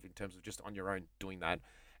can have in terms of just on your own doing that.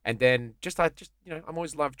 And then I'm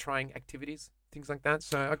always love trying activities, things like that.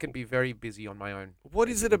 So I can be very busy on my own. What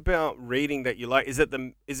is it about reading that you like? Is it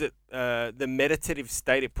the meditative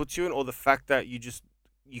state it puts you in, or the fact that you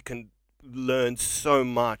can learn so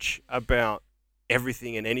much about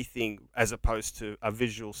everything and anything as opposed to a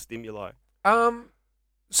visual stimuli?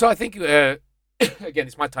 So I think again,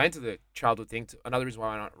 this might tie into the childhood thing. Another reason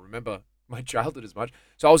why I don't remember my childhood as much.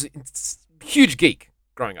 So I was a huge geek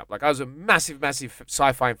growing up. Like I was a massive, massive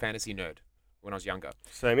sci-fi and fantasy nerd when I was younger.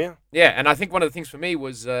 Same here. Yeah, and I think one of the things for me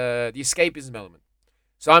was the escapism element.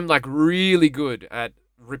 So I'm like really good at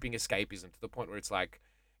ripping escapism to the point where it's like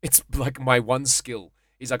my one skill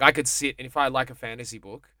is like I could sit, and if I like a fantasy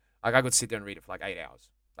book, like I could sit there and read it for like 8 hours.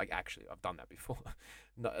 Like actually, I've done that before.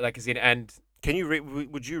 No, like as in, and Can you read?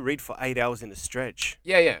 Would you read for 8 hours in a stretch?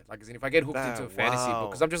 yeah. Like as in, if I get hooked into a fantasy book, Wow.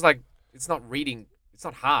 because I'm just like, it's not reading, it's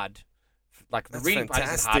not hard. Like the That's reading part isn't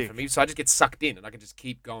hard for fantastic. me, so I just get sucked in, and I can just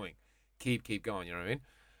keep going, keep going. You know what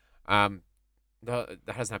I mean? That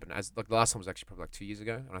hasn't happened. As like the last time was actually probably like 2 years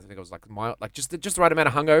ago, and I think I was like just the right amount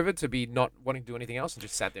of hungover to be not wanting to do anything else, and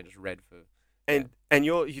just sat there and just read for. And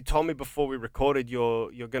you told me before we recorded you're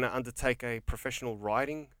going to undertake a professional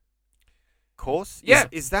writing course. Yeah.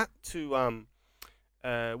 Is that to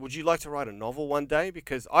would you like to write a novel one day?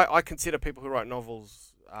 Because I consider people who write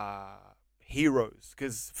novels heroes.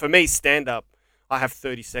 Because for me, stand up, I have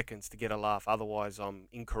 30 seconds to get a laugh. Otherwise, I'm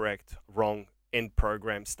incorrect, wrong, end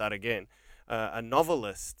program, start again. A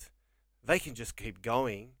novelist, they can just keep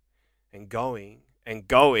going and going and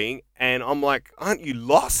going. And I'm like, aren't you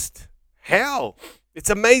lost? How? It's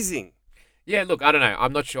amazing. Yeah, look, I don't know.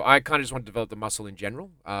 I'm not sure. I kind of just want to develop the muscle in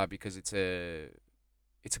general, because it's a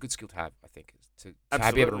good skill to have. I think to be able to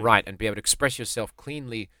Absolutely. write and be able to express yourself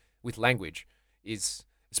cleanly with language is,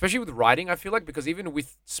 especially with writing. I feel like because even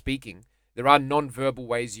with speaking, there are non-verbal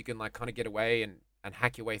ways you can like kind of get away and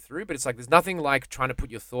hack your way through. But it's like there's nothing like trying to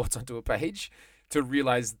put your thoughts onto a page to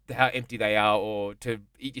realize how empty they are, or to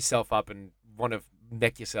eat yourself up and want to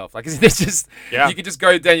neck yourself. Like it's just Yeah. you can just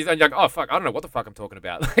go down and you're like, oh fuck, I don't know what the fuck I'm talking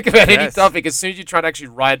about. Like about any Yes. topic. As soon as you try to actually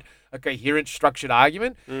write a coherent, structured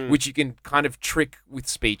argument, Mm. which you can kind of trick with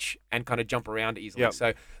speech and kind of jump around easily. Yep.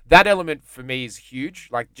 So that element for me is huge.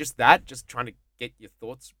 Like just trying to get your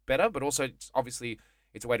thoughts better, but also obviously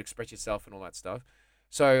it's a way to express yourself and all that stuff.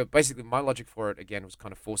 So basically, my logic for it again was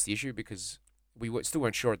kind of force the issue because still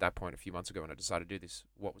weren't sure at that point a few months ago when I decided to do this,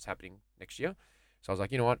 what was happening next year. So I was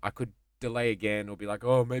like, you know what, I could delay again or be like,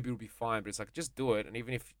 oh, maybe it'll be fine, but it's like just do it, and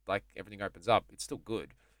even if like everything opens up, it's still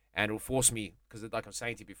good, and it'll force me because like I was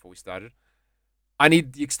saying to you before we started, I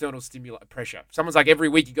need the external stimuli pressure. If someone's like every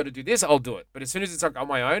week you got to do this, I'll do it, but as soon as it's like on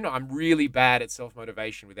my own, I'm really bad at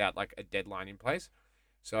self-motivation without like a deadline in place.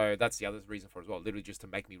 So that's the other reason for it as well, literally just to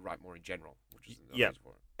make me write more in general, which is the Yeah. reason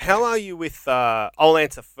for it. How are you with? I'll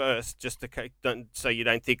answer first, just so you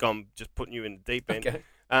don't think I'm just putting you in the deep end. Okay.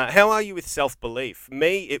 How are you with self-belief?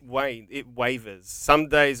 Me, it wavers. Some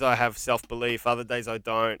days I have self-belief, other days I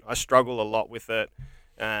don't. I struggle a lot with it.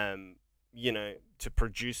 To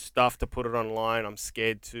produce stuff, to put it online, I'm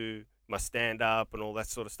scared to. My stand-up and all that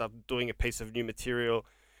sort of stuff. Doing a piece of new material,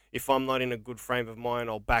 if I'm not in a good frame of mind,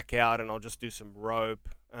 I'll back out and I'll just do some rope.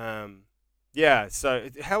 Yeah. So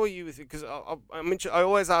how are you with it? Because I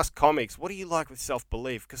always ask comics, what do you like with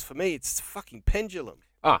self-belief? Because for me, it's fucking pendulum.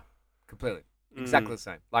 Completely. Exactly the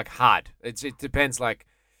same. Like hard. It depends. Like,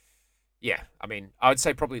 yeah. I mean, I would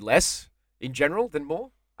say probably less in general than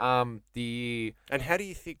more. And how do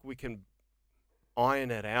you think we can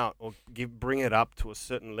iron it out or bring it up to a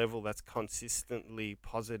certain level that's consistently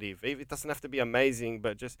positive? It doesn't have to be amazing,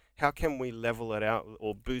 but just how can we level it out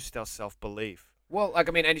or boost our self-belief? Well, like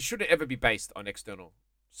I mean, and it shouldn't ever be based on external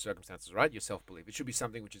circumstances, right? Your self-belief. It should be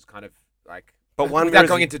something which is kind of like, But one without mirrors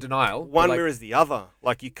going the- into denial. One but, like, mirrors the other.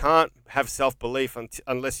 Like you can't have self-belief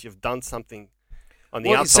unless you've done something on the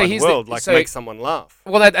Well, so outside here's world, like so- make someone laugh.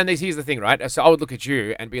 Well, here's the thing, right? So I would look at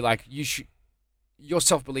you and be like, your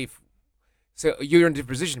self-belief. So you're in a different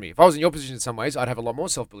position to me. If I was in your position in some ways, I'd have a lot more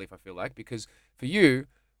self-belief, I feel like, because for you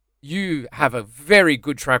have a very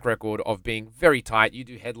good track record of being very tight. You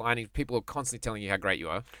do headlining. People are constantly telling you how great you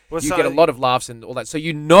are. Well, You so- get a lot of laughs and all that. So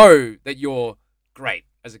you know that you're great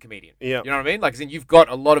as a comedian. Yeah. You know what I mean? Like, as in you've got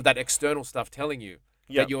a lot of that external stuff telling you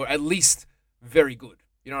Yeah. that you're at least very good.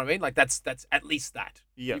 You know what I mean? Like, that's at least that.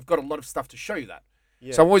 Yeah. You've got a lot of stuff to show you that.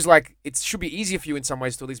 Yeah. So I'm always like, it should be easier for you in some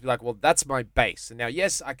ways to at least be like, well, that's my base. And now,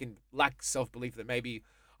 yes, I can lack self-belief that maybe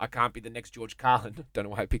I can't be the next George Carlin. Don't know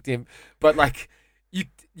why I picked him. But, like,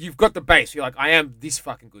 you've got the base. You're like, I am this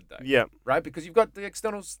fucking good, though. Yeah. Right? Because you've got the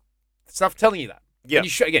external stuff telling you that. Yeah. And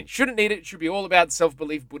you shouldn't need it. It should be all about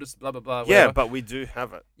self-belief, Buddhist, blah, blah, blah. Yeah, whatever. but we do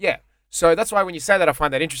have it. Yeah. So that's why when you say that, I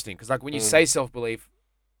find that interesting. Because, like, when you Mm. say self-belief,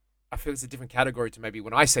 I feel it's a different category to maybe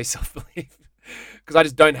when I say self-belief. Because I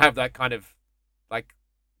just don't have that kind of, like,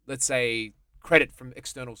 let's say, credit from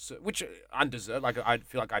external, which undeserved. Like, I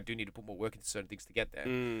feel like I do need to put more work into certain things to get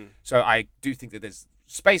there. So I do think that there's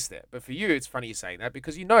space there. But for you, it's funny you're saying that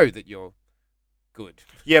because you know that you're good.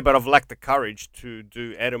 Yeah, but I've lacked the courage to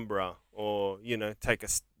do Edinburgh or,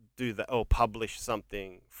 do that or publish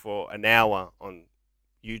something for an hour on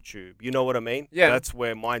YouTube. You know what I mean? Yeah. That's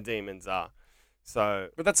where my demons are. So,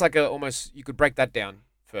 But that's like almost, you could break that down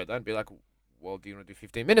further and be like, well, do you want to do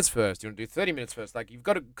 15 minutes first? Do you want to do 30 minutes first? Like, you've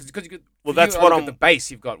got to, because you could, well, that's what I'm, the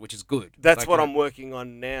base you've got, which is good. that's like, what I'm working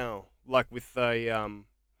on now. Like with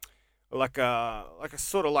like a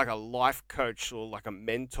sort of like a life coach or like a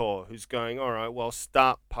mentor who's going, all right, well,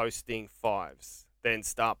 start posting 5s, then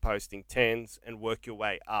start posting 10s and work your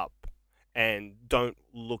way up, and don't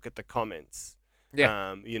look at the comments.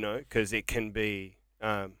 Yeah. Because it can be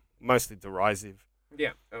mostly derisive.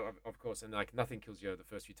 Yeah, of course. And like, nothing kills you the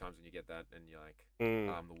first few times when you get that, and you're like,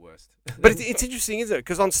 I'm the worst. But it's interesting, isn't it?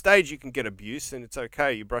 Because on stage you can get abuse and it's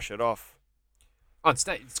okay. You brush it off. On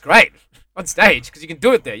stage, it's great. On stage, because you can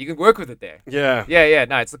do it there. You can work with it there. Yeah. Yeah.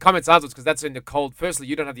 No, it's the comments afterwards, because that's in the cold. Firstly,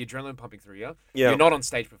 you don't have the adrenaline pumping through you. Yeah. You're not on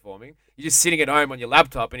stage performing. You're just sitting at home on your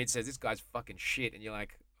laptop, and it says, this guy's fucking shit. And you're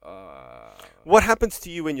like, What happens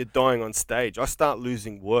to you when you're dying on stage? I start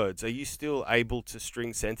losing words. Are you still able to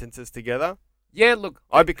string sentences together? Yeah, look.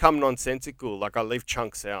 I become nonsensical. Like, I leave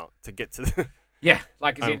chunks out to get to the... Yeah,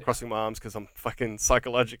 like, I'm crossing my arms because I'm fucking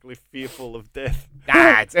psychologically fearful of death.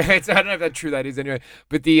 Nah, it's I don't know if that's true, that is anyway.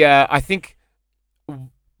 But I think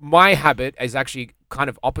my habit is actually kind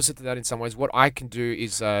of opposite to that in some ways. What I can do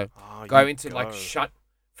is go into like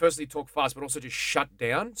firstly talk fast, but also just shut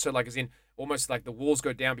down. So like, as in almost like the walls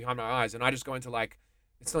go down behind my eyes, and I just go into like,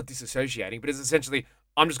 it's not disassociating, but it's essentially,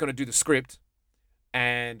 I'm just going to do the script.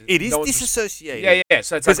 And it is disassociating. Yeah.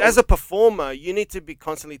 So it's because like, as a performer, you need to be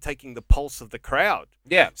constantly taking the pulse of the crowd.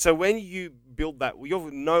 Yeah. So when you build that, you're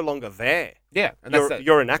no longer there. Yeah, and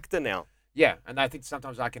you're an actor now. Yeah, and I think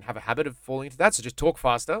sometimes I can have a habit of falling into that. So just talk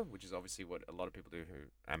faster, which is obviously what a lot of people do who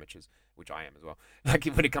are amateurs, which I am as well. Like,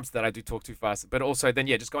 when it comes to that, I do talk too fast. But also then,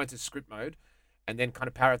 just go into script mode and then kind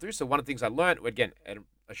of power through. So one of the things I learned, again, at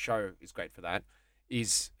a show is great for that,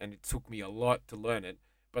 and it took me a lot to learn it,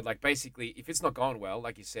 but like, basically, if it's not going well,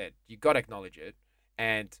 like you said, you got to acknowledge it.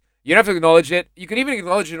 And you don't have to acknowledge it. You can even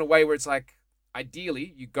acknowledge it in a way where it's like,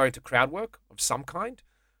 ideally, you go into crowd work of some kind.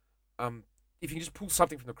 If you can just pull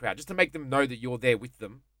something from the crowd, just to make them know that you're there with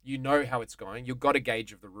them, you know how it's going, you've got a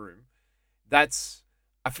gauge of the room.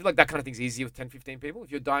 I feel like that kind of thing's easier with 10, 15 people.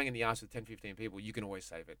 If you're dying in the ass with 10, 15 people, you can always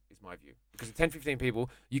save it, is my view. Because with 10, 15 people,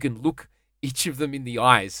 you can look each of them in the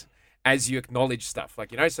eyes as you acknowledge stuff,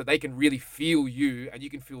 like, so they can really feel you and you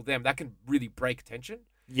can feel them. That can really break tension.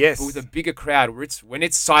 Yes. But with a bigger crowd, when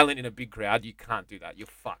it's silent in a big crowd, you can't do that. You're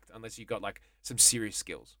fucked unless you got like some serious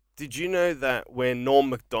skills. Did you know that when Norm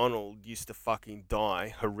Macdonald used to fucking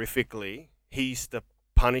die horrifically, he used to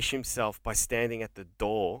punish himself by standing at the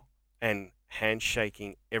door and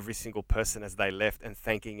handshaking every single person as they left and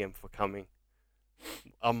thanking him for coming?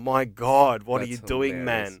 Oh my God, what are you doing,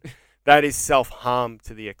 man? That is self-harm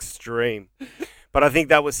to the extreme. But I think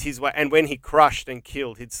that was his way. And when he crushed and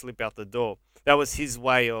killed, he'd slip out the door. That was his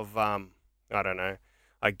way of, I don't know,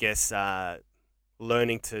 I guess,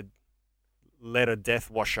 learning to let a death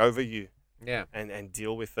wash over you. Yeah. And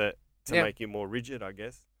deal with it to make you more rigid, I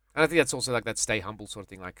guess. And I think that's also like that stay humble sort of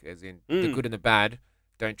thing, like, as in the good and the bad.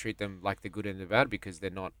 Don't treat them like the good and the bad, because they're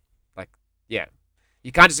not like,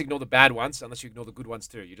 you can't just ignore the bad ones unless you ignore the good ones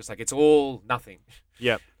too. You're just like, it's all nothing.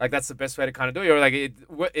 Yeah. Like, that's the best way to kind of do it. You're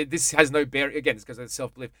like, this has no bearing. Again, it's because of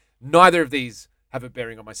self-belief. Neither of these have a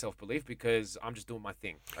bearing on my self-belief, because I'm just doing my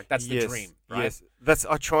thing. Like, that's the dream, right? Yes.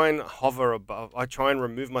 I try and hover above. I try and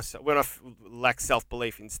remove myself. When I lack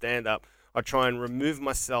self-belief in stand-up, I try and remove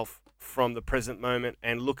myself from the present moment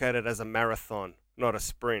and look at it as a marathon, not a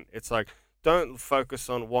sprint. It's like, don't focus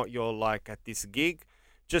on what you're like at this gig.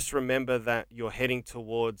 Just remember that you're heading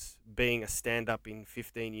towards being a stand-up in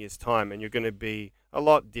 15 years' time, and you're going to be a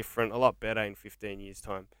lot different, a lot better in 15 years'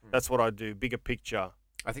 time. That's what I do, bigger picture.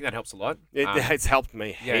 I think that helps a lot. It's helped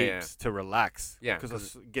me heaps to relax. Yeah.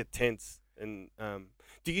 Because I get tense. And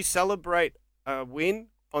do you celebrate a win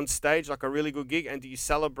on stage, like a really good gig? And do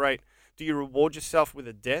you reward yourself with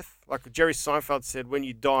a death? Like Jerry Seinfeld said, when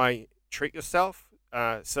you die, treat yourself.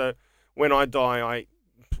 So when I die,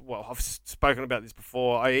 I've spoken about this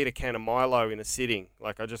before. I eat a can of Milo in a sitting.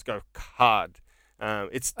 Like, I just go hard.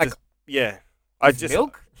 It's like,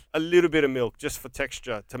 milk? A little bit of milk just for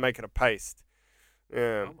texture to make it a paste.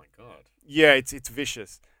 Oh my God. Yeah, it's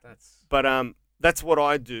vicious. That's what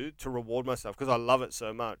I do to reward myself, because I love it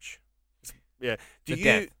so much. Yeah.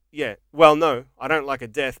 Death. Yeah. Well, no, I don't like a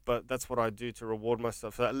death, but that's what I do to reward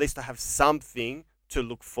myself. So at least I have something to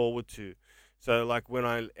look forward to. So, like, when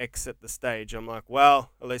I exit the stage, I'm like,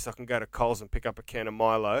 well, at least I can go to Coles and pick up a can of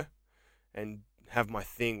Milo and have my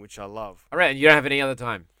thing, which I love. All right, and you don't have any other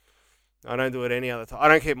time. I don't do it any other time. I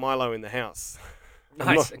don't keep Milo in the house.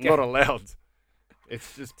 Nice. I'm not allowed.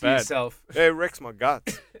 It's just To bad. yourself. Yeah, it wrecks my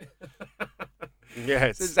guts.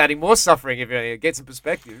 Yeah. So it's adding more suffering if you get some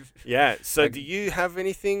perspective. Yeah. So, Like- do you have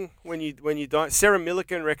anything when you die? Sarah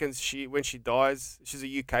Millican reckons when she dies, she's a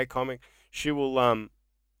UK comic. She'll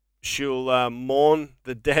mourn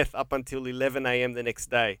the death up until 11 a.m. the next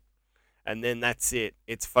day, and then that's it.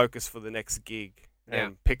 It's focus for the next gig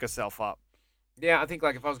and pick herself up. Yeah, I think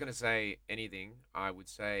like if I was going to say anything, I would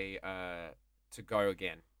say to go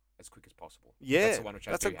again as quick as possible. Yeah, that's the one which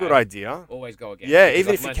I that's do a good have. idea. Always go again. Yeah, because even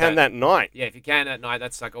I've if you learned can that night. Yeah, if you can at night,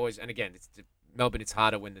 that's like always. And again, it's Melbourne. It's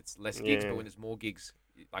harder when it's less gigs, Yeah. but when there's more gigs,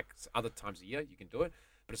 like other times a year, you can do it.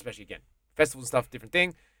 But especially again, festivals and stuff, different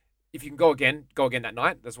thing. If you can go again that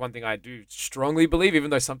night. That's one thing I do strongly believe, even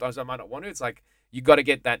though sometimes I might not want to. It's like you got to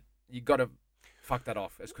get that. You got to fuck that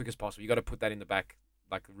off as quick as possible. You got to put that in the back,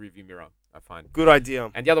 like a rearview mirror. I find. Good idea.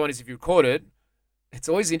 And the other one is if you record it, it's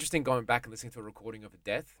always interesting going back and listening to a recording of a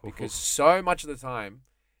death because so much of the time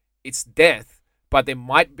it's death, but there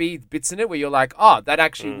might be bits in it where you're like, oh, that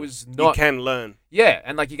actually was not. You can learn. Yeah,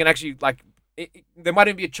 and like you can actually like, there might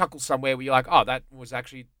even be a chuckle somewhere where you're like, oh, that was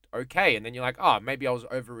actually okay, and then you're like, oh, maybe I was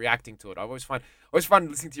overreacting to it. I always find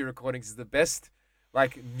listening to your recordings is the best.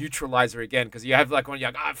 Like neutralizer again, because you have like when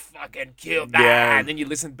you're like, I fucking killed that, Yeah. and then you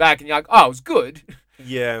listen back and you're like, oh, it was good.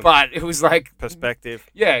 Yeah. But it was like Perspective.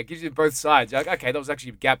 yeah, it gives you both sides. You're like, okay, there was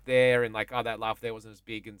actually a gap there, and like, oh, that laugh there wasn't as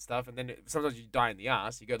big and stuff. And then sometimes you die in the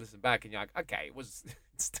ass. You go listen back, and you're like, okay, it's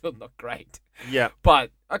still not great. Yeah.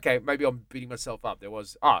 But okay, maybe I'm beating myself up. There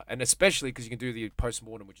was and especially because you can do the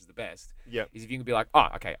post-mortem, which is the best. Yeah. Is if you can be like, oh,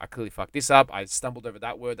 okay, I clearly fucked this up. I stumbled over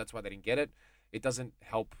that word. That's why they didn't get it. It doesn't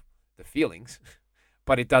help the feelings,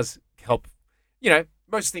 but it does help. You know,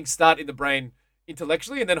 most things start in the brain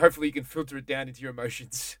intellectually, and then hopefully you can filter it down into your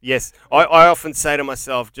emotions. Yes. I often say to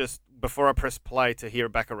myself, just before I press play to hear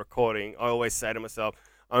back a recording, I always say to myself,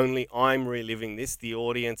 only I'm reliving this. The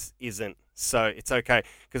audience isn't. So it's okay.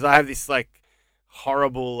 Because I have this like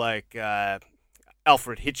horrible like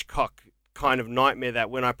Alfred Hitchcock kind of nightmare that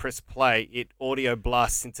when I press play, it audio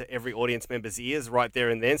blasts into every audience member's ears right there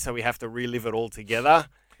and then. So we have to relive it all together.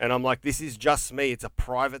 And I'm like, this is just me. It's a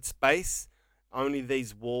private space. Only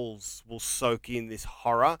these walls will soak in this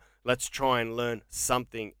horror. Let's try and learn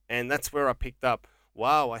something. And that's where I picked up,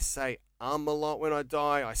 wow, I say a lot when I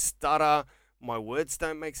die. I stutter. My words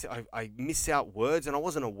don't make sense. I miss out words and I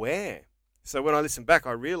wasn't aware. So when I listened back,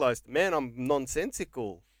 I realized, man, I'm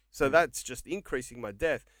nonsensical. So that's just increasing my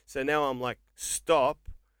death. So now I'm like, stop,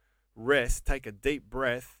 rest, take a deep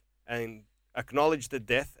breath and acknowledge the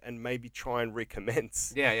death and maybe try and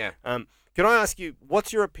recommence. Yeah. Can I ask you,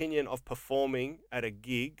 what's your opinion of performing at a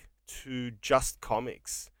gig to just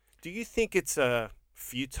comics? Do you think it's a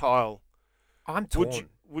futile? I'm torn.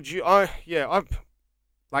 Would you? I'm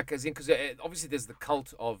Like, as in, because obviously there's the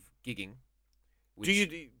cult of gigging. Which,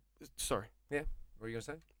 sorry. Yeah. What were you going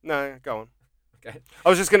to say? No, go on. Okay. I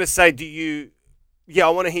was just going to say, do you? Yeah, I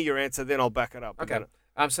want to hear your answer. Then I'll back it up. Okay.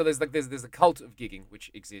 So there's the cult of gigging which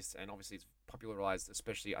exists, and obviously it's popularized,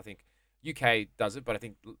 especially I think UK does it, but I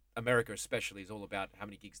think America especially is all about how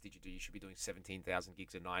many gigs did you do? You should be doing 17,000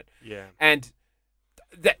 gigs a night. Yeah. And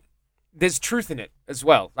that there's truth in it as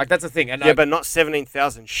well. Like that's the thing. And yeah, but not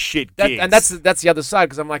 17,000 shit gigs. And that's the other side,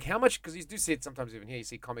 because I'm like, how much? Because you do see it sometimes even here. You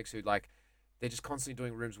see comics who like they're just constantly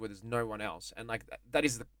doing rooms where there's no one else, and like that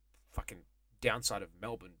is the fucking downside of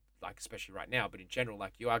Melbourne. Like especially right now, but in general,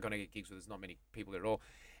 like you are going to get gigs where there's not many people at all,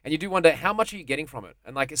 and you do wonder how much are you getting from it.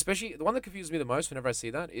 And like especially the one that confuses me the most whenever I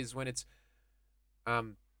see that is when it's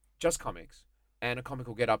just comics and a comic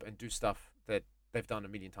will get up and do stuff that they've done a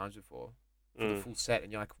million times before for the full set,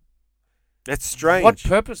 and you're like, that's strange. What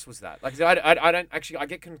purpose was that? Like I don't actually, I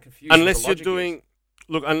get confused. Unless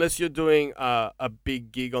you're doing a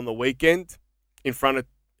big gig on the weekend in front of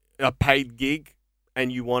a paid gig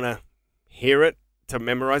and you want to hear it to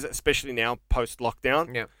memorize it, especially now post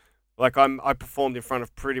lockdown. Yeah. Like I performed in front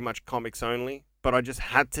of pretty much comics only, but I just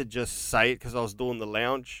had to just say it because I was doing the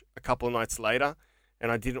lounge a couple of nights later, and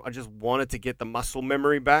I just wanted to get the muscle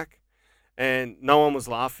memory back, and no one was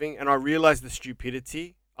laughing, and I realized the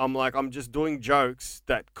stupidity. I'm like, I'm just doing jokes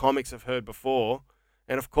that comics have heard before,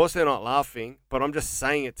 and of course they're not laughing, but I'm just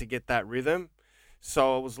saying it to get that rhythm.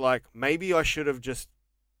 So I was like, maybe I should have just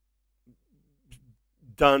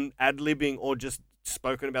done ad-libbing or just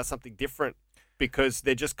spoken about something different, because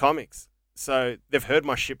they're just comics. So they've heard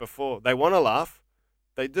my shit before. They want to laugh.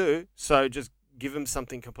 They do. So just give them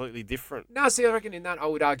something completely different. No, see, I reckon in that I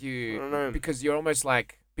would I argue don't know. because you're almost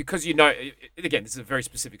like, because you know, again, this is a very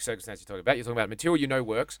specific circumstance you're talking about. You're talking about material you know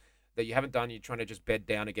works. that you haven't done, you're trying to just bed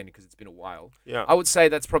down again because it's been a while. Yeah. I would say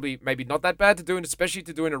that's probably maybe not that bad to do, and especially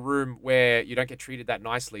to do in a room where you don't get treated that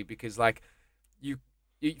nicely because like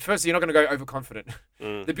firstly, you're not going to go overconfident.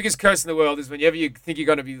 The biggest curse in the world is whenever you think you're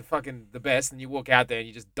going to be the best, and you walk out there and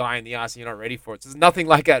you just die in the ass and you're not ready for it. So there's nothing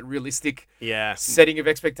like a realistic setting of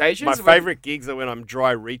expectations. My favorite gigs are when I'm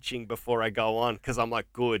dry reaching before I go on because I'm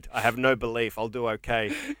like, good. I have no belief. I'll do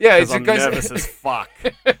okay. Yeah, because I'm nervous as fuck.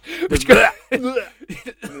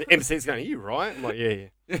 The MC's going, are you right? I'm like, yeah.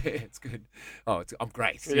 It's good. Oh, I'm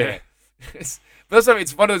great. Yeah. But that's what I mean.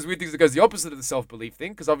 It's one of those weird things that goes the opposite of the self-belief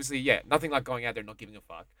thing because obviously, nothing like going out there and not giving a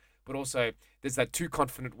fuck. But also, there's that too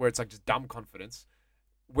confident where it's like just dumb confidence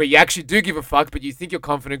where you actually do give a fuck, but you think you're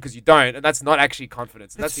confident because you don't, and that's not actually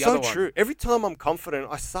confidence. And that's the other one. It's so true. Every time I'm confident,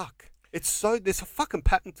 I suck. There's a fucking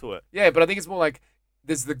pattern to it. Yeah, but I think it's more like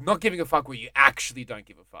there's the not giving a fuck where you actually don't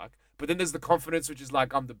give a fuck. But then there's the confidence, which is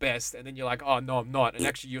like, I'm the best. And then you're like, oh, no, I'm not. And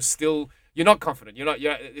actually, you're not confident.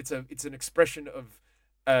 It's an expression of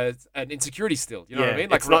an insecurity still. You know what I mean?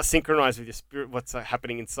 Like, it's not synchronized with your spirit, what's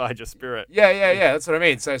happening inside your spirit. Yeah. That's what I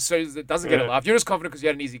mean. So it doesn't get a laugh. You're just confident because you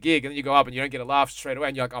had an easy gig, and then you go up and you don't get a laugh straight away,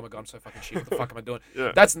 and you're like, oh my God, I'm so fucking shit. What the fuck am I doing?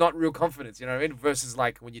 Yeah. That's not real confidence, you know what I mean? Versus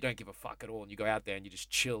like when you don't give a fuck at all, and you go out there and you just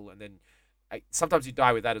chill, and then sometimes you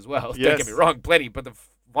die with that as well. Yes. Don't get me wrong, plenty. But the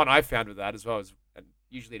one I found with that as well is, and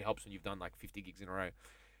usually it helps when you've done like 50 gigs in a row.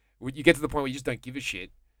 When you get to the point where you just don't give a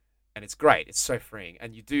shit. And it's great. It's so freeing.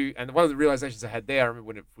 And you do. And one of the realizations I had there, I remember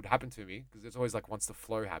when it would happen to me, because it's always like once the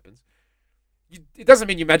flow happens, it doesn't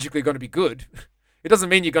mean you're magically going to be good. It doesn't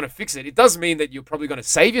mean you're going to fix it. It does mean that you're probably going to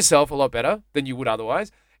save yourself a lot better than you would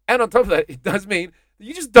otherwise. And on top of that, it does mean that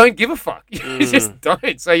you just don't give a fuck. You just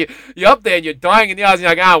don't. So you're up there and you're dying in the eyes and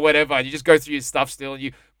you're like, whatever. And you just go through your stuff still and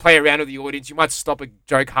you play around with the audience. You might stop a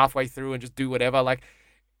joke halfway through and just do whatever. Like,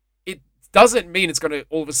 it doesn't mean it's going to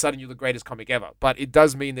all of a sudden you're the greatest comic ever. But it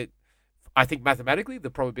does mean that I think mathematically the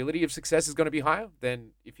probability of success is going to be higher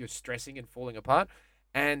than if you're stressing and falling apart.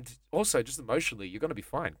 And also just emotionally, you're going to be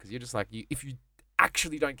fine because you're just like, if you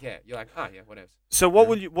actually don't care, you're like, whatever. So what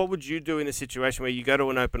would you do in a situation where you go to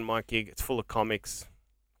an open mic gig, it's full of comics?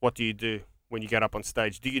 What do you do when you get up on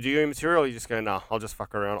stage? Do you do your material or you just go, nah, I'll just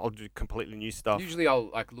fuck around. I'll do completely new stuff? Usually I'll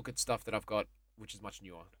like look at stuff that I've got, which is much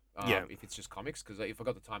newer. If it's just comics, because if I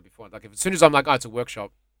got the time before, like as soon as I'm like, it's a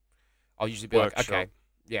workshop, I'll usually be like, okay.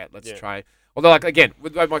 Yeah, let's try. Although, like, again,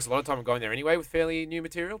 with open mics, a lot of time I'm going there anyway with fairly new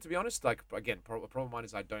material, to be honest. Like, again, a problem of mine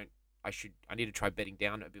is I need to try bedding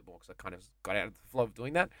down a bit more because I kind of got out of the flow of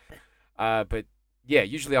doing that. But, yeah,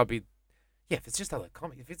 usually I'll be, if it's just other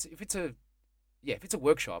comic, if it's a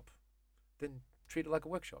workshop, then treat it like a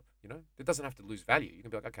workshop, you know? It doesn't have to lose value. You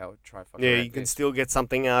can be like, okay, I'll try fucking you can still get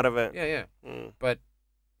something out of it. Yeah. But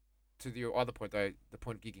to your other point, though, the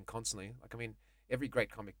point of gigging constantly, like, I mean, every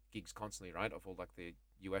great comic gigs constantly, right? Of all like the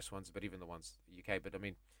US ones, but even the ones in the UK. But I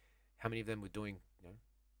mean, how many of them were doing,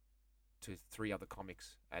 2, 3 other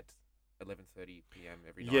comics at 11:30 p.m.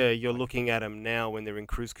 every night? Yeah, you're looking at them now when they're in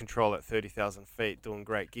cruise control at 30,000 feet doing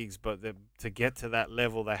great gigs. But to get to that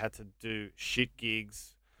level, they had to do shit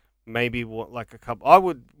gigs. Maybe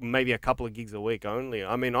a couple of gigs a week only.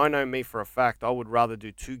 I mean, I know me for a fact. I would rather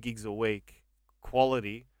do 2 gigs a week,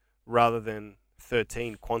 quality, rather than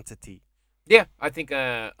 13 quantity. Yeah, I think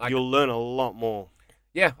you'll learn a lot more.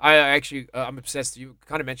 Yeah, I actually I'm obsessed. You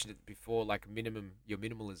kind of mentioned it before, like your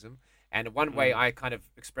minimalism, and one way I kind of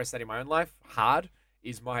express that in my own life, hard,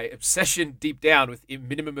 is my obsession deep down with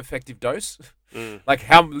minimum effective dose. Like,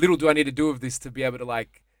 how little do I need to do of this to be able to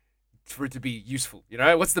for it to be useful? You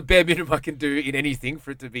know, what's the bare minimum I can do in anything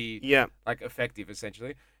for it to be like effective?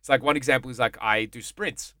 Essentially, it's like one example is like I do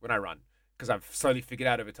sprints when I run. Because I've slowly figured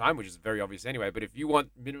out over time, which is very obvious anyway. But if you want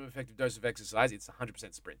minimum effective dose of exercise, it's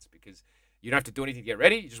 100% sprints because you don't have to do anything to get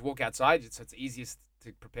ready. You just walk outside. It's the easiest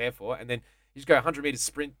to prepare for. And then you just go 100 meters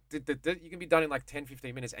sprint. You can be done in like 10,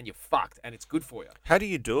 15 minutes and you're fucked and it's good for you. How do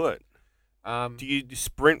you do it? Do you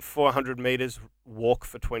sprint for 100 meters, walk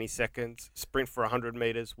for 20 seconds, sprint for 100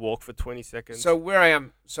 meters, walk for 20 seconds? So where I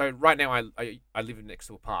am, right now I live next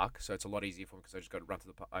to a park. So it's a lot easier for me because I just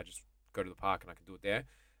go to the park and I can do it there.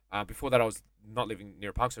 Before that, I was not living near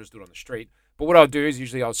a park, so I just do it on the street. But what I'll do is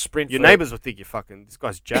usually I'll sprint. Your neighbors will think this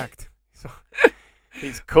guy's jacked.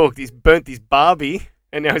 He's cooked. He's burnt his Barbie,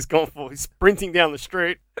 and now he's sprinting down the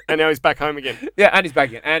street, and now he's back home again. Yeah, and he's back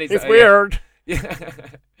again. And it's weird. Yeah.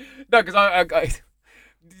 No, because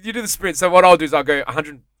you do the sprint. So what I'll do is I'll go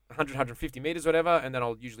 150 meters, whatever, and then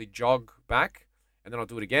I'll usually jog back, and then I'll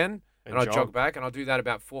do it again, and I'll jog back, and I'll do that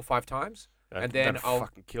about 4 or 5 times. And then I'll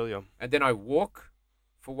fucking kill you. And then I walk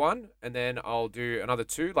for 1, and then I'll do another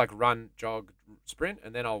 2, like run, jog, sprint,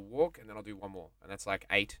 and then I'll walk, and then I'll do 1 more, and that's like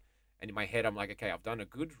 8, And in my head, I'm like, okay, I've done a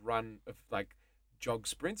good run of like jog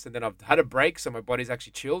sprints, and then I've had a break, so my body's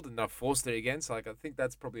actually chilled, and I've forced it again. So like, I think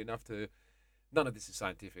that's probably enough to. None of this is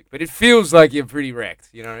scientific, but it feels like you're pretty wrecked.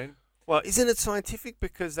 You know what I mean? Well, isn't it scientific?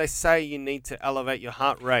 Because they say you need to elevate your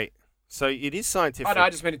heart rate. So it is scientific. Oh, no, I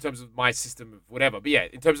just meant in terms of my system of whatever. But yeah,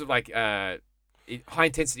 in terms of like high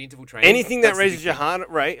intensity interval training. Anything that raises your heart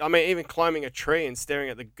rate. I mean, even climbing a tree and staring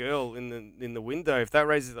at the girl in the window. If that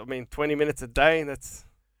raises, 20 minutes a day, that's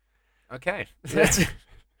okay. That's a joke.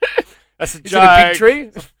 Is it a big tree?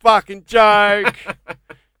 It's a fucking joke.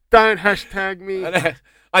 Don't hashtag me.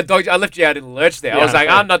 I left you out in the lurch there. Yeah, I was like,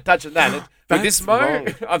 okay. I'm not touching that. With this That's mo, wrong.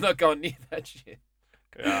 I'm not going near that shit.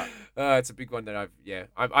 Yeah. It's a big one that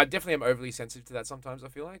I definitely am overly sensitive to that sometimes, I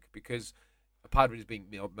feel like, because a part of it is being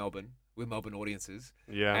Melbourne, with Melbourne audiences.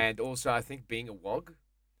 Yeah. And also, I think being a wog,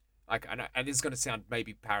 like, and this is going to sound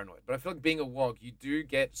maybe paranoid, but I feel like being a wog, you do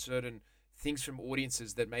get certain things from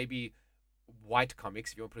audiences that maybe white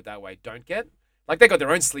comics, if you want to put it that way, don't get. Like, they got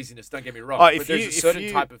their own sleaziness, don't get me wrong. But there's a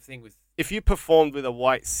certain type of thing with... If you performed with a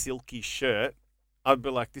white silky shirt, I'd be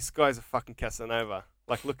like, this guy's a fucking Casanova.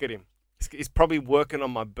 Like, look at him. He's probably working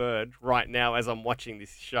on my bird right now as I'm watching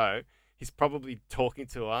this show. He's probably talking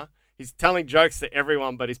to her. He's telling jokes to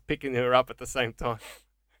everyone, but he's picking her up at the same time.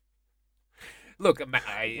 Look,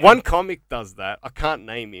 one comic does that. I can't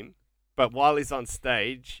name him. But while he's on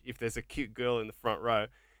stage, if there's a cute girl in the front row,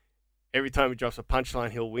 every time he drops a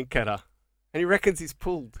punchline, he'll wink at her. And he reckons he's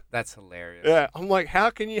pulled. That's hilarious. Yeah, I'm like, how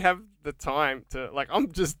can you have the time to, like,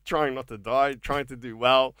 I'm just trying not to die, trying to do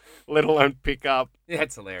well, let alone pick up. Yeah,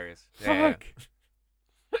 it's hilarious. Fuck.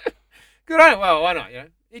 Yeah. Good on it. Well, why not? You know,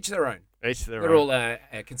 each their own. Each their They're own. all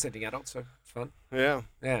consenting adults, so it's fun. Yeah.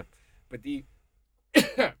 Yeah. But the...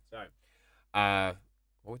 Sorry. What are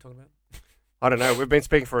we talking about? I don't know. We've been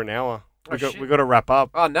speaking for an hour. We shit. got to wrap up.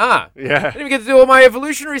 Oh, nah. Yeah. I didn't even get to do all my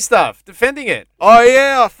evolutionary stuff, defending it. Oh,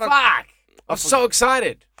 yeah. Fuck. I'm so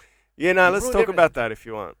excited. Yeah, no, You let's ruined talk everything. about that if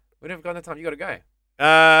you want. We never got enough time. You got to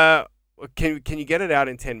go. Can you get it out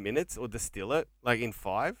in 10 minutes or distill it, like in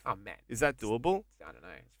 5? Oh, man. Is that doable? I don't know.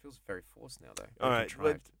 It feels very forced now, though. All Very right.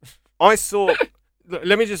 contrived. I saw...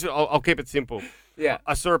 Let me just... I'll keep it simple. Yeah.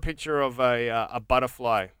 I saw a picture of a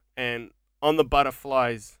butterfly, and on the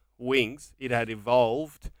butterfly's wings, it had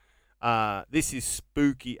evolved. This is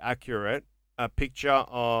spooky accurate. A picture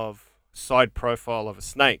of side profile of a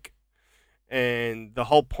snake. And the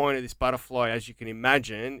whole point of this butterfly, as you can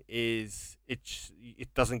imagine, is it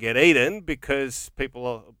doesn't get eaten because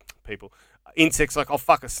insects like, oh,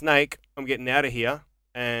 fuck a snake, I'm getting out of here.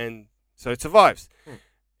 And so it survives.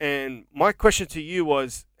 And my question to you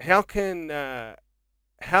was, how can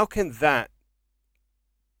that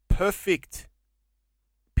perfect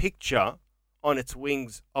picture on its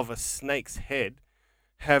wings of a snake's head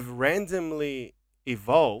have randomly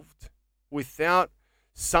evolved without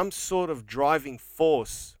some sort of driving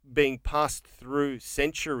force being passed through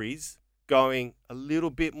centuries, going a little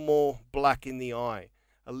bit more black in the eye,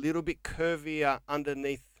 a little bit curvier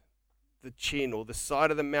underneath the chin, or the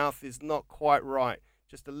side of the mouth is not quite right,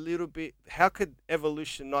 just a little bit? How could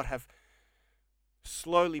evolution not have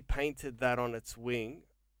slowly painted that on its wing?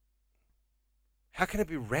 How can it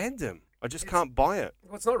be random? I just can't buy it.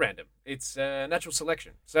 Well, it's not random. It's natural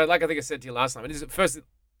selection. So, like I think I said to you last time,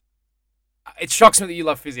 it shocks me that you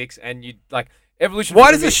love physics and you like evolution. Why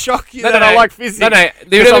does it shock you that I like physics? No,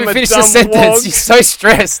 you let me finish the sentence. You're so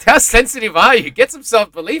stressed. How sensitive are you? Get some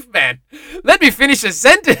self-belief, man. Let me finish a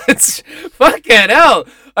sentence. Fucking hell.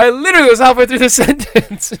 I literally was halfway through the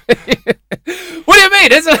sentence. What do you mean?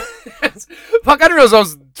 Fuck, I didn't realize I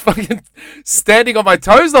was fucking standing on my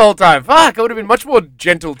toes the whole time. Fuck, I would have been much more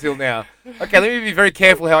gentle till now. Okay, let me be very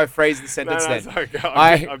careful how I phrase the sentence then. Sorry,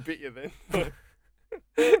 I bit you then.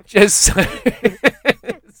 Just so...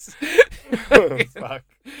 Fuck.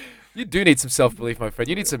 You do need some self-belief, my friend.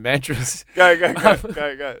 You need some mantras. Go.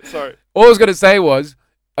 Sorry. All I was going to say was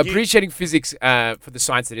appreciating physics for the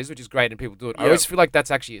science it is, which is great, and people do it. I always feel like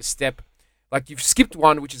that's actually a step. Like, you've skipped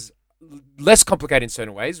one, which is less complicated in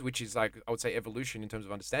certain ways, which is, like, I would say evolution in terms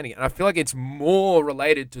of understanding it. And I feel like it's more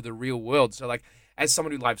related to the real world. So, like, as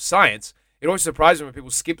someone who loves science, it always surprises me when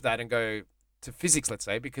people skip that and go to physics, let's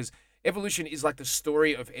say, because evolution is like the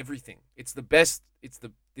story of everything. It's the best, it's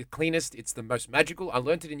the cleanest, it's the most magical. I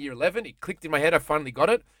learned it in year 11. It clicked in my head. I finally got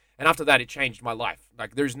it. And after that, it changed my life.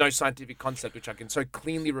 Like, there is no scientific concept which I can so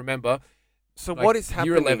cleanly remember. So like, what is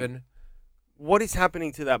happening? Year 11. What is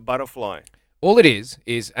happening to that butterfly? All it is,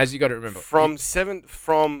 as you got to remember. From a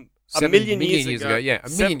million years ago. Yeah, a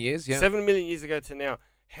million years, yeah. 7 million years ago to now.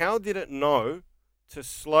 How did it know to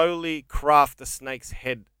slowly craft a snake's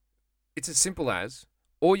head? It's as simple as,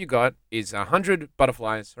 all you got is 100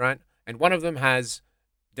 butterflies, right? and one of them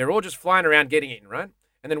they're all just flying around getting eaten, right?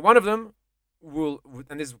 And then one of them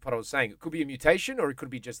and this is what I was saying, it could be a mutation or it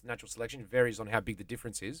could be just natural selection. It varies on how big the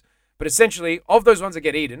difference is. But essentially, of those ones that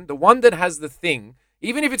get eaten, the one that has the thing,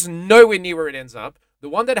 even if it's nowhere near where it ends up, the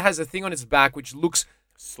one that has a thing on its back which looks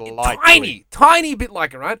tiny bit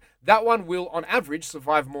like it, right? That one will, on average,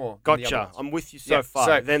 survive more. Gotcha. I'm with you so far.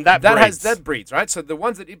 So then that breeds, right? So the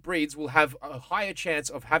ones that it breeds will have a higher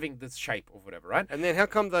chance of having this shape or whatever, right? And then how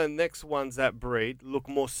come the next ones that breed look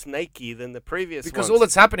more snaky than the previous ones? Because all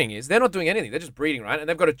that's happening is they're not doing anything. They're just breeding, right? And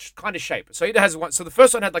they've got a kind of shape. So it has one. So the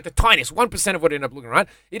first one had like the tiniest 1% of what it ended up looking, right?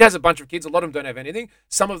 It has a bunch of kids. A lot of them don't have anything.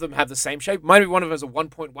 Some of them have the same shape. Maybe one of them has a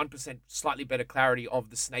 1.1% slightly better clarity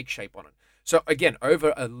of the snake shape on it. So again,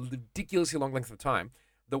 over a ridiculously long length of time,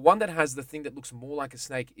 the one that has the thing that looks more like a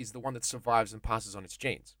snake is the one that survives and passes on its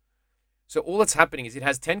genes. So all that's happening is it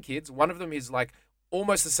has 10 kids. One of them is like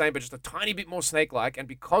almost the same, but just a tiny bit more snake-like. And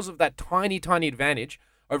because of that tiny, tiny advantage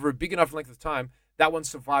over a big enough length of time, that one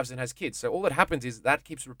survives and has kids. So all that happens is that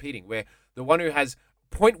keeps repeating, where the one who has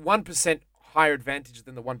 0.1% higher advantage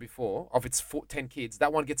than the one before of its 10 kids,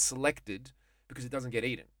 that one gets selected because it doesn't get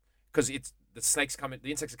eaten. Because the insects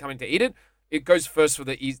are coming to eat it. It goes first for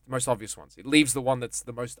the most obvious ones. It leaves the one that's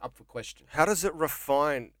the most up for question. How does it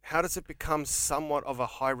refine? How does it become somewhat of a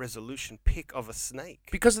high-resolution pic of a snake?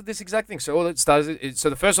 Because of this exact thing. So all it does is, so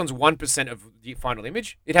the first one's 1% of the final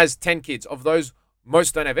image. It has 10 kids. Of those,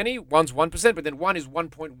 most don't have any. One's 1%, but then one is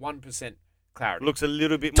 1.1% clarity. Looks a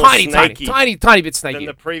little bit more snaky. Tiny bit snaky. Than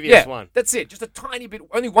the previous one. That's it. Just a tiny bit.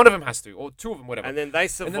 Only one of them has to, or two of them, whatever. And then they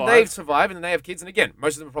survive. And then they survive, and then they have kids. And again,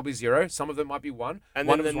 most of them are probably 0. Some of them might be 1. And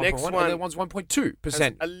one then of the next 1. one, and then one's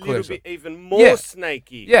 1.2%. A little bit even more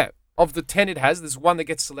snaky. Yeah. Of the 10 it has, there's one that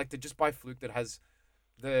gets selected just by fluke that has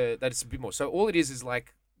that it's a bit more. So all it is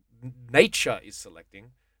like nature is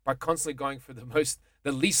selecting by constantly going for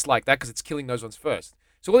the least like that because it's killing those ones first.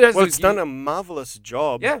 So all it has it's done a marvelous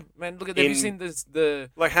job. Yeah, man. Look at have you seen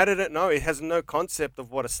the like? How did it know? It has no concept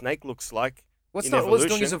of what a snake looks like. All it's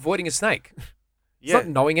doing is avoiding a snake. It's Yeah. not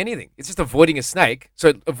knowing anything. It's just avoiding a snake. So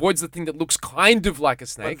it avoids the thing that looks kind of like a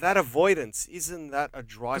snake. But that avoidance, isn't that a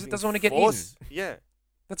driving force? Because it doesn't want to get eaten. Yeah.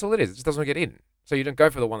 That's all it is. It just doesn't want to get eaten. So you don't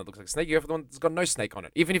go for the one that looks like a snake. You go for the one that's got no snake on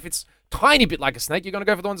it. Even if it's tiny bit like a snake, you're going to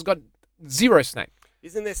go for the one that's got 0 snake.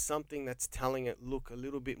 Isn't there something that's telling it look a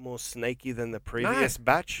little bit more snaky than the previous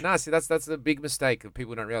batch? No, see, that's a big mistake that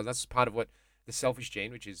people don't realize. That's part of what the selfish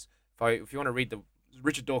gene, which is, if you want to read the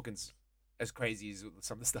Richard Dawkins, as crazy as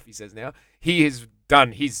some of the stuff he says now, he has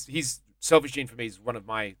done, his selfish gene for me is one of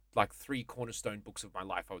my like 3 cornerstone books of my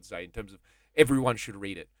life, I would say, in terms of everyone should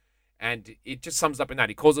read it. And it just sums up in that.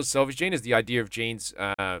 He calls it selfish gene as the idea of genes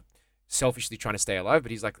selfishly trying to stay alive. But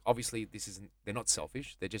he's like, obviously, they're not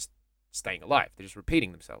selfish. They're just staying alive. They're just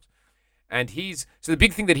repeating themselves. And so the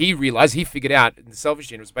big thing that he realized, he figured out in the selfish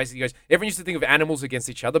gene was basically, he goes, everyone used to think of animals against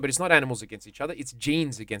each other, but it's not animals against each other. It's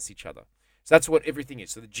genes against each other. So that's what everything is.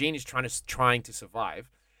 So the gene is trying to survive,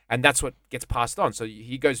 and that's what gets passed on. So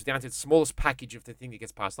he goes down to the smallest package of the thing that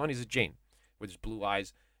gets passed on is a gene, where there's blue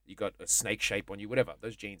eyes, you got a snake shape on you, whatever,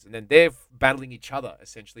 those genes. And then they're battling each other,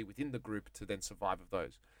 essentially, within the group to then survive of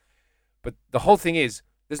those. But the whole thing is,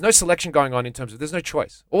 there's no selection going on in terms of, there's no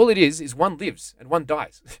choice. All it is one lives and one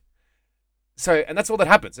dies. So, and that's all that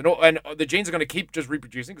happens. And the genes are going to keep just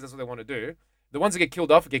reproducing because that's what they want to do. The ones that get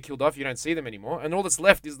killed off, you don't see them anymore. And all that's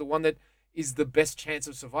left is the one that is the best chance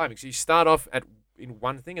of surviving. So you start off in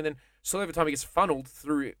one thing, and then slowly over time it gets funneled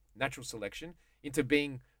through natural selection into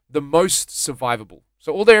being the most survivable.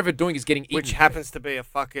 So all they're ever doing is getting eaten. Which happens to be a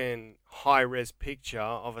fucking high-res picture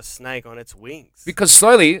of a snake on its wings. Because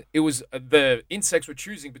slowly, it was the insects were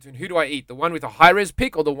choosing between who do I eat, the one with a high-res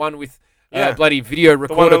pic or the one with bloody video recorder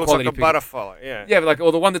the one that looks quality like a pic. butterfly, yeah. Yeah,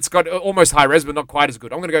 or the one that's got almost high-res but not quite as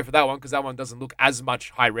good. I'm going to go for that one because that one doesn't look as much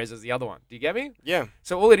high-res as the other one. Do you get me? Yeah.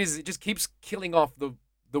 So all it is, it just keeps killing off the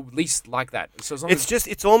least like that. So as long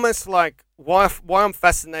it's almost like why I'm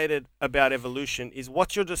fascinated about evolution is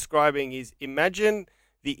what you're describing is imagine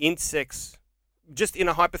the insects just in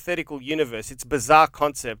a hypothetical universe. It's a bizarre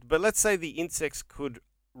concept, but let's say the insects could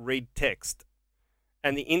read text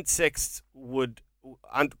and the insects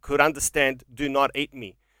could understand do not eat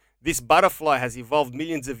me. This butterfly has evolved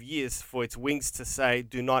millions of years for its wings to say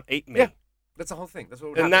do not eat me. Yeah. That's the whole thing. That's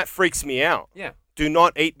what would happen. And that freaks me out. Yeah. Do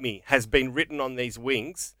not eat me has been written on these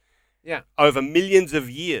wings over millions of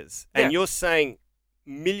years. And you're saying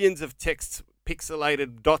millions of texts,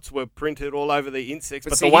 pixelated dots were printed all over the insects,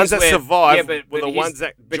 but the ones that survived were the ones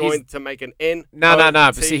that joined to make an N. No.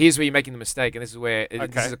 But see, here's where you're making the mistake, and this is where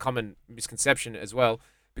this is a common misconception as well,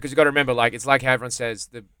 because you've got to remember, like, it's like how everyone says,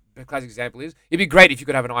 the classic example is, it'd be great if you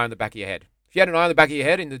could have an eye on the back of your head. If you had an eye on the back of your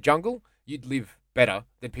head in the jungle, you'd live better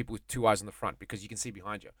than people with two eyes on the front because you can see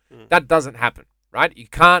behind you. That doesn't happen, right?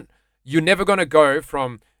 You're never going to go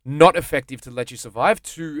from not effective to let you survive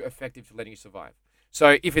to effective to letting you survive.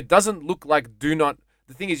 So if it doesn't look like the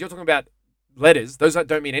thing is, you're talking about letters. Those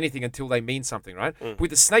don't mean anything until they mean something, right? With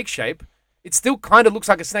the snake shape, it still kind of looks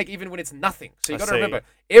like a snake even when it's nothing. So you got to remember,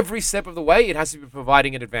 every step of the way, it has to be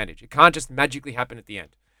providing an advantage. It can't just magically happen at the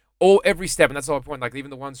end. Or every step, and that's the whole point. Like even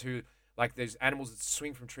the ones who, like there's animals that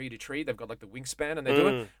swing from tree to tree, they've got like the wingspan and they do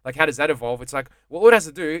it. Like how does that evolve? It's like, well, all it has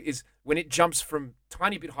to do is when it jumps from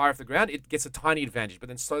tiny bit higher off the ground, it gets a tiny advantage. But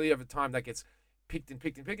then slowly over time, that gets picked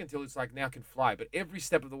until it's like now can fly. But every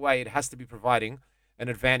step of the way, it has to be providing an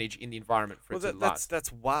advantage in the environment for it to last.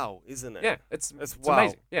 That's wow, isn't it? Yeah, it's wow.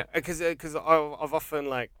 amazing. Yeah, because I've often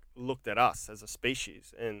like looked at us as a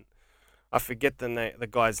species, and I forget the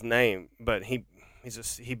guy's name, but he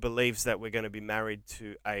believes that we're going to be married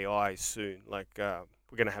to AI soon. Like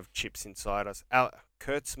we're going to have chips inside us.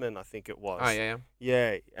 Kurtzman, I think it was. Oh yeah.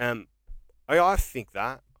 Yeah. I think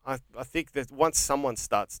that. I think that once someone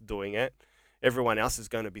starts doing it, everyone else is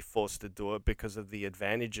going to be forced to do it because of the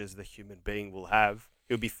advantages the human being will have.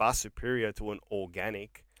 It'll be far superior to an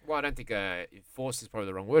organic. Well, I don't think force is probably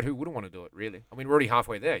the wrong word. Who wouldn't want to do it, really? I mean, we're already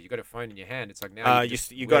halfway there. You got a phone in your hand. It's like now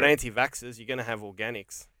you got anti-vaxxers. You're going to have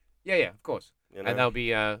organics. Yeah, of course. You know? And they'll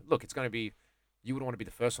be, look, it's going to be, you wouldn't want to be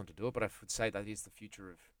the first one to do it, but I would say that is the future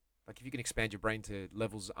of, like, if you can expand your brain to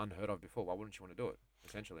levels unheard of before, why wouldn't you want to do it,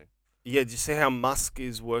 essentially? Yeah, do you see how Musk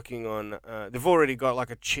is working on, they've already got, like,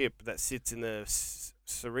 a chip that sits in the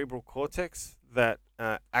cerebral cortex that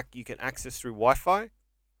you can access through Wi-Fi.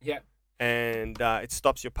 Yeah. And it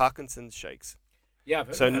stops your Parkinson's shakes. Yeah.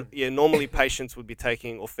 Normally patients would be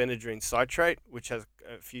taking orphanedrine citrate, which has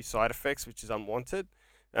a few side effects, which is unwanted.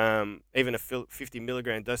 Even a 50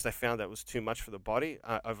 milligram dose, they found that was too much for the body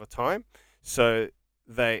over time. So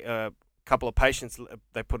a couple of patients,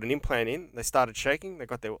 they put an implant in, they started shaking, they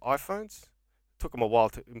got their iPhones. Took them a while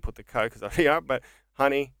to input the code because but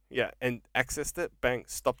honey, and accessed it, bang,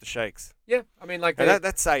 stopped the shakes. Yeah, I mean, like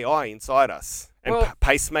that's AI inside us, and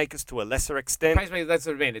pacemakers to a lesser extent. Pacemakers, that's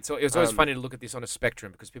what I mean. It's always funny to look at this on a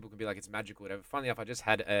spectrum because people can be like, it's magical, whatever. Funnily enough, I just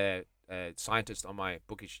had a scientist on my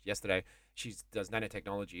bookish yesterday. She does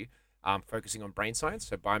nanotechnology, focusing on brain science,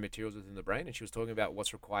 so biomaterials within the brain, and she was talking about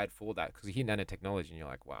what's required for that. Because you hear nanotechnology and you're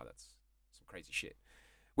like, wow, that's some crazy shit.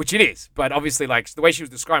 Which it is, but obviously, like the way she was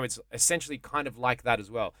describing, it's essentially kind of like that as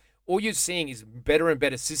well. All you're seeing is better and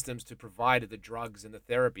better systems to provide the drugs and the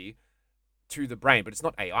therapy to the brain, but it's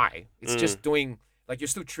not AI. It's just doing, like, you're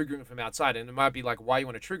still triggering it from outside, and it might be like why you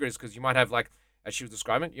want to trigger it is because you might have, like, as she was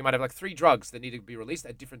describing, you might have like 3 drugs that need to be released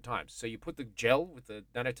at different times. So you put the gel with the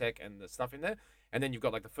nanotech and the stuff in there, and then you've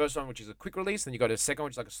got like the first one, which is a quick release, then you got a second one,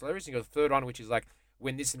 which is like a slow release, and you got a third one, which is like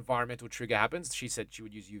when this environmental trigger happens. She said she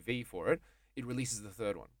would use UV for it. It releases the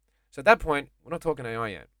third one. So at that point, we're not talking AI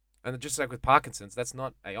yet. And just like with Parkinson's, that's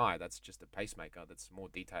not AI. That's just a pacemaker that's more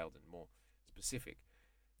detailed and more specific.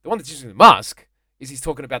 The one that's using the Musk is he's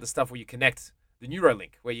talking about the stuff where you connect the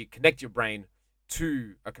Neuralink, where you connect your brain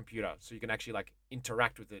to a computer so you can actually like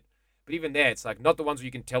interact with it. But even there, it's like not the ones where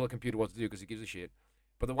you can tell a computer what to do because it gives a shit,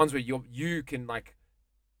 but the ones where you can like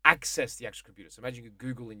access the actual computer. So imagine you could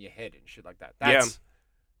Google in your head and shit like that.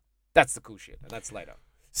 That's the cool shit, and that's later.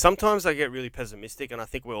 Sometimes I get really pessimistic, and I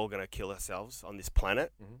think we're all going to kill ourselves on this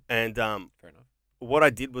planet. Mm-hmm. And fair enough. What I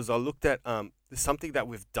did was I looked at there's something that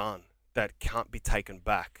we've done that can't be taken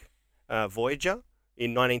back. Voyager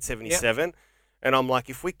in 1977. Yep. And I'm like,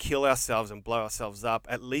 if we kill ourselves and blow ourselves up,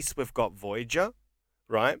 at least we've got Voyager,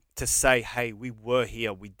 right? To say, hey, we were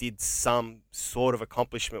here. We did some sort of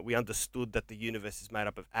accomplishment. We understood that the universe is made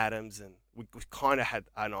up of atoms, and we kind of had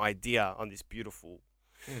an idea on this beautiful.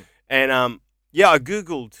 And I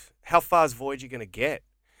Googled how far is Voyager going to get.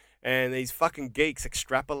 And these fucking geeks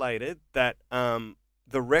extrapolated that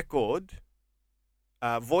the record,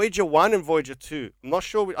 Voyager 1 and Voyager 2, I'm not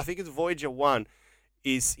sure, I think it's Voyager 1,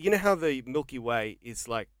 is, you know how the Milky Way is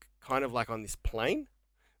like kind of like on this plane?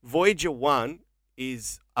 Voyager 1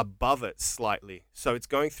 is above it slightly, so it's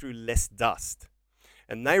going through less dust.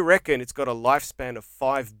 And they reckon it's got a lifespan of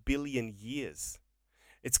 5 billion years.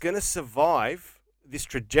 It's going to survive this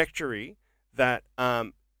trajectory that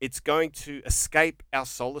it's going to escape our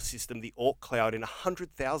solar system, the Oort cloud, in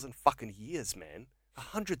 100,000 fucking years, man.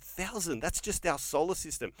 100,000. That's just our solar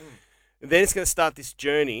system. And then it's going to start this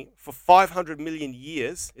journey for 500 million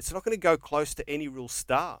years. It's not going to go close to any real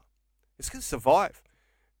star. It's going to survive.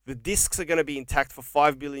 The disks are going to be intact for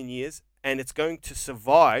 5 billion years, and it's going to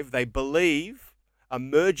survive, they believe, a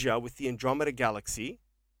merger with the Andromeda galaxy.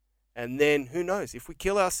 And then, who knows, if we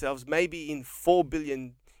kill ourselves, maybe in 4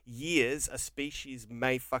 billion years, a species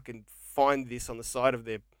may fucking find this on the side of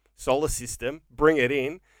their solar system, bring it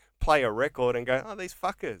in, play a record, and go, oh, these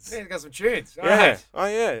fuckers. Yeah, they got some tunes. All Yeah. right. Oh,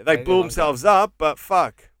 yeah. They They blew do themselves up, but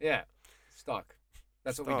fuck. Yeah. Stock.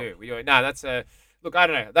 That's what we Stock. do. We do it. No, that's a look. I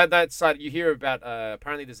don't know. That side you hear about.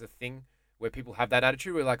 Apparently, there's a thing where people have that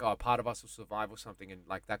attitude where like, oh, part of us will survive or something, and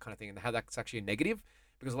like that kind of thing, and how that's actually a negative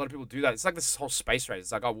because a lot of people do that. It's like this whole space race.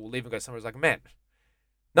 It's like, oh, we'll leave and go somewhere. It's like, man,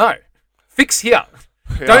 no, fix here.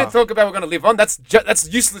 Yeah. Don't talk about we're gonna live on. That's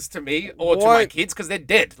useless to me or to my kids because they're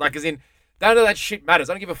dead. Like, as in, none of that shit matters.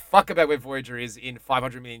 I don't give a fuck about where Voyager is in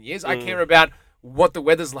 500 million years. I care about what the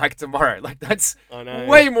weather's like tomorrow. Like, that's I know.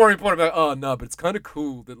 way more important. About, oh, no, but it's kind of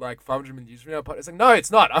cool that, like, 500 million years from now, it's like, no, it's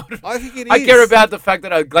not. I think it is. I care about the fact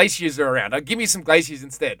that glaciers are around. Give me some glaciers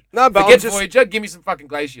instead. No, but Forget I'm just... Voyager, give me some fucking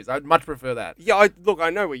glaciers. I'd much prefer that. Yeah, look, I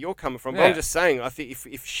know where you're coming from, but Yeah. I'm just saying, I think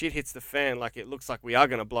if shit hits the fan, like it looks like we are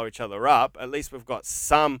going to blow each other up, at least we've got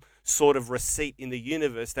some sort of receipt in the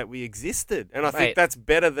universe that we existed. And I think Mate. that's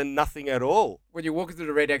better than nothing at all. When you're walking through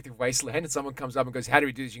the radioactive wasteland and someone comes up and goes, how do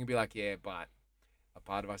we do this? You can be like, yeah, but a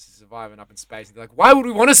part of us is surviving up in space. And they're like, why would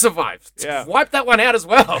we want to survive? Yeah. Wipe that one out as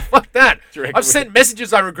well. Fuck that. Do you reckon I've sent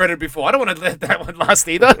messages I regretted before. I don't want to let that one last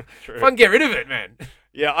either. True. Fucking get rid of it, man.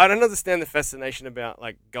 Yeah, I don't understand the fascination about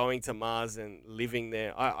like going to Mars and living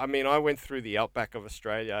there. I mean, I went through the outback of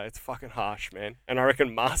Australia. It's fucking harsh, man. And I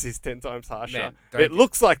reckon Mars is 10 times harsher. Man, It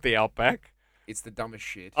looks like the outback. It's the dumbest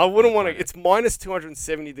shit. I wouldn't on want the to. It's minus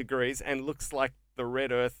 270 degrees and looks like the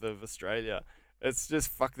red earth of Australia. It's just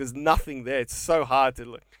fuck. There's nothing there. It's so hard to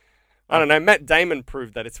look. I don't know. Matt Damon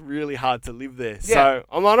proved that it's really hard to live there. Yeah. So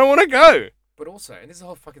I don't want to go. But also, and this is the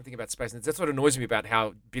whole fucking thing about space, and that's what annoys me about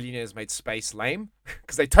how billionaires made space lame,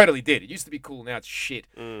 because they totally did. It used to be cool, now it's shit.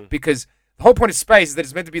 Because the whole point of space is that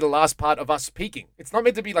it's meant to be the last part of us peaking. It's not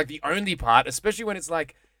meant to be like the only part, especially when it's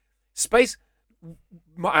like space.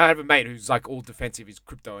 I have a mate who's like all defensive. He's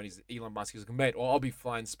crypto and he's Elon Musk. He's like, mate, I'll be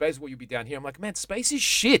flying space. What you'll be down here? I'm like, man, space is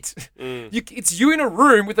shit. It's you in a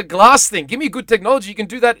room with a glass thing. Give me good technology. You can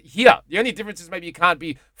do that here. The only difference is maybe you can't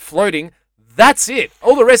be floating. That's it.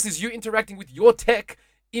 All the rest is you interacting with your tech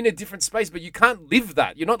in a different space, but you can't live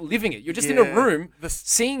that. You're not living it. You're just in a Yeah. room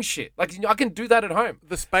seeing shit. Like, I can do that at home.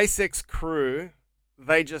 The SpaceX crew,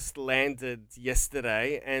 they just landed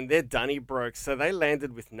yesterday and their dunny broke, so they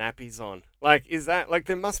landed with nappies on. Like, is that, like,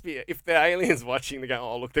 there must be, if the aliens watching, they go,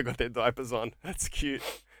 oh, look, they got their diapers on. That's cute.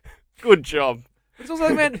 Good job. But it's also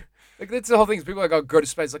like, man, like that's the whole thing. Is people like, oh, go to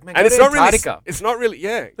space. Like, man, And go it's to not really, Antarctica. it's not really,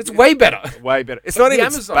 yeah. It's way better. Way better. It's Like not the even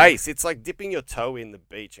Amazon. space. It's like dipping your toe in the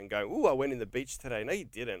beach and going, ooh, I went in the beach today. No, you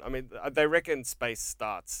didn't. I mean, they reckon space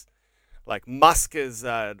starts. Like Musk is,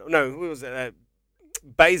 no, who was it?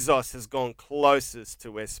 Bezos has gone closest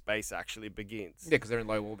to where space actually begins. Yeah, because they're in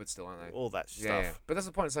low orbit still, aren't they? All that stuff. Yeah, yeah. But that's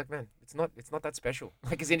the point. It's like, man, it's not that special.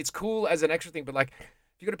 Like, as in, it's cool as an extra thing, but like,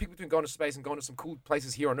 if you got to pick between going to space and going to some cool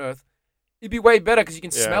places here on Earth, it'd be way better because you can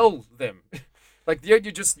Yeah. smell them. Like, you're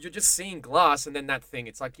just seeing glass and then that thing.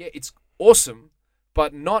 It's like, yeah, it's awesome,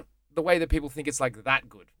 but not the way that people think it's like that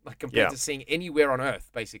good. Like compared Yeah. to seeing anywhere on Earth,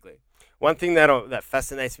 basically. One thing that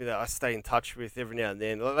fascinates me that I stay in touch with every now and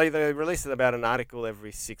then, they release about an article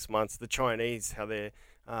every 6 months. The Chinese, how they're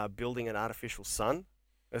building an artificial sun.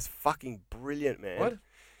 It's fucking brilliant, man. What?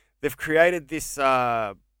 They've created this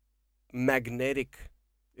magnetic.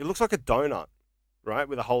 It looks like a donut, right,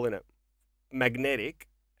 with a hole in it. Magnetic,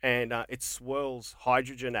 and it swirls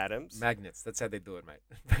hydrogen atoms. Magnets. That's how they do it,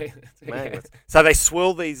 mate. Magnets. So they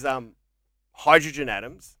swirl these hydrogen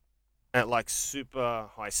atoms at like super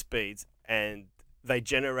high speeds, and they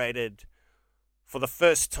generated, for the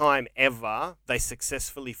first time ever, they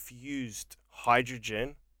successfully fused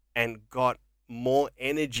hydrogen and got more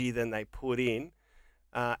energy than they put in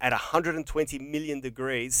at 120 million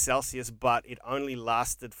degrees Celsius, but it only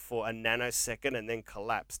lasted for a nanosecond and then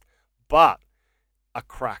collapsed. But a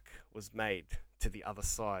crack was made to the other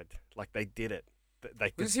side. Like, they did it. They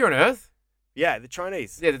Is could, this here on Earth? yeah, the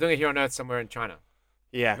Chinese. Yeah, they're doing it here on Earth somewhere in China.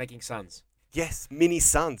 Yeah. Making suns. Yes, mini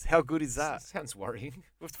suns. How good is that? Sounds worrying.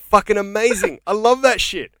 It's fucking amazing. I love that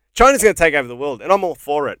shit. China's going to take over the world, and I'm all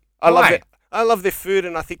for it. I love their food,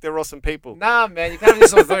 and I think they're awesome people. Nah, man, you can't have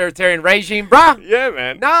this authoritarian regime, bruh. Yeah,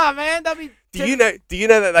 man. Nah, man, that'd be. Do you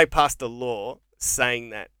know that they passed a law saying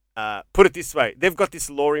that, put it this way, they've got this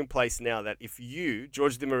law in place now that if you,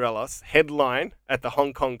 George Dimarelos, headline at the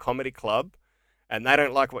Hong Kong Comedy Club and they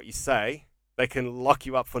don't like what you say, they can lock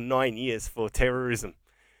you up for 9 years for terrorism.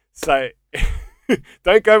 So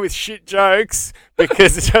don't go with shit jokes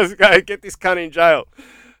because it's just going to get this cunt in jail.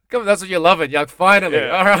 Come on, that's what you're loving. You're like, finally. Yeah.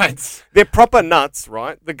 All right. They're proper nuts,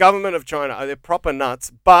 right? The government of China, they're proper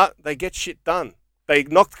nuts, but they get shit done. They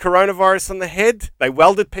knocked coronavirus on the head. They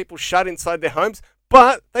welded people shut inside their homes,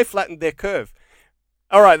 but they flattened their curve.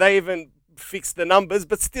 All right, they even fixed the numbers,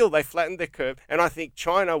 but still they flattened their curve. And I think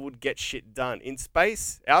China would get shit done in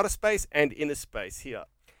space, outer space, and inner space here.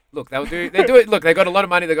 Look, they do it. Look, they got a lot of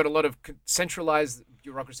money. They got a lot of centralized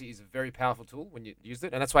bureaucracy. Is a very powerful tool when you use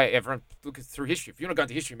it, and that's why everyone look through history. If you want to go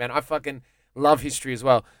into history, man, I fucking love history as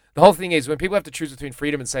well. The whole thing is when people have to choose between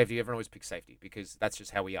freedom and safety, everyone always picks safety because that's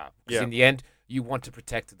just how we are. Because in the end, you want to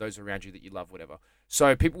protect those around you that you love, whatever.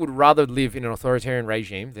 So people would rather live in an authoritarian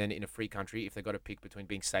regime than in a free country if they got to pick between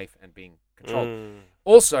being safe and being controlled.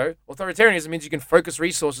 Also, authoritarianism means you can focus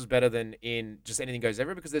resources better than in just anything goes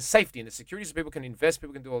everywhere because there's safety and the security, so people can invest,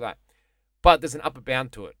 people can do all that. But there's an upper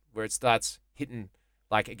bound to it where it starts hitting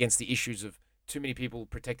like against the issues of too many people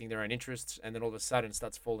protecting their own interests, and then all of a sudden it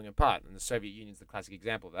starts falling apart. And the Soviet Union's the classic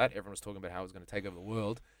example of that. Everyone was talking about how it was going to take over the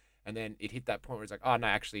world, and then it hit that point where it's like, oh no,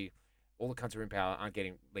 actually, all the countries in power aren't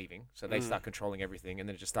leaving, so they start controlling everything, and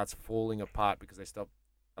then it just starts falling apart because they stop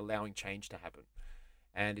allowing change to happen.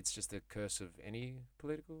 And it's just a curse of any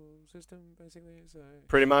political system, basically. So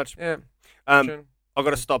pretty much. Yeah. I've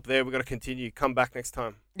got to stop there. We've got to continue. Come back next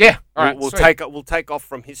time. Yeah. All right. We'll take off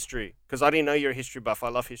from history because I didn't know you're a history buff. I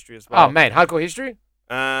love history as well. Oh man, hardcore history.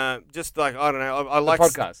 Just like I don't know. I like the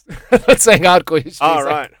podcast. I'm not saying hardcore history. Oh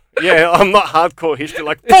right. Yeah, I'm not hardcore history.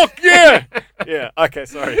 Like fuck yeah. Yeah. Okay.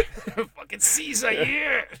 Sorry. Fucking Caesar.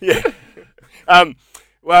 Yeah. Yeah.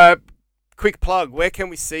 Well, quick plug. Where can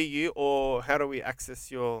we see you, or how do we access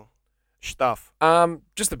your stuff?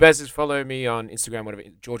 Just the best is follow me on Instagram, whatever,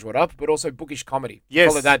 George What Up, but also Bookish Comedy. Yes.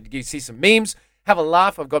 Follow that. You see some memes. Have a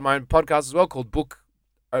laugh. I've got my own podcast as well called Book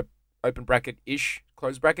open bracket ish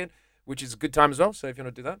close bracket, which is a good time as well. So if you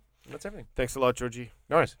want to do that, that's everything. Thanks a lot, Georgie.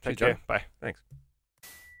 No worries. Take care. Bye. Thanks.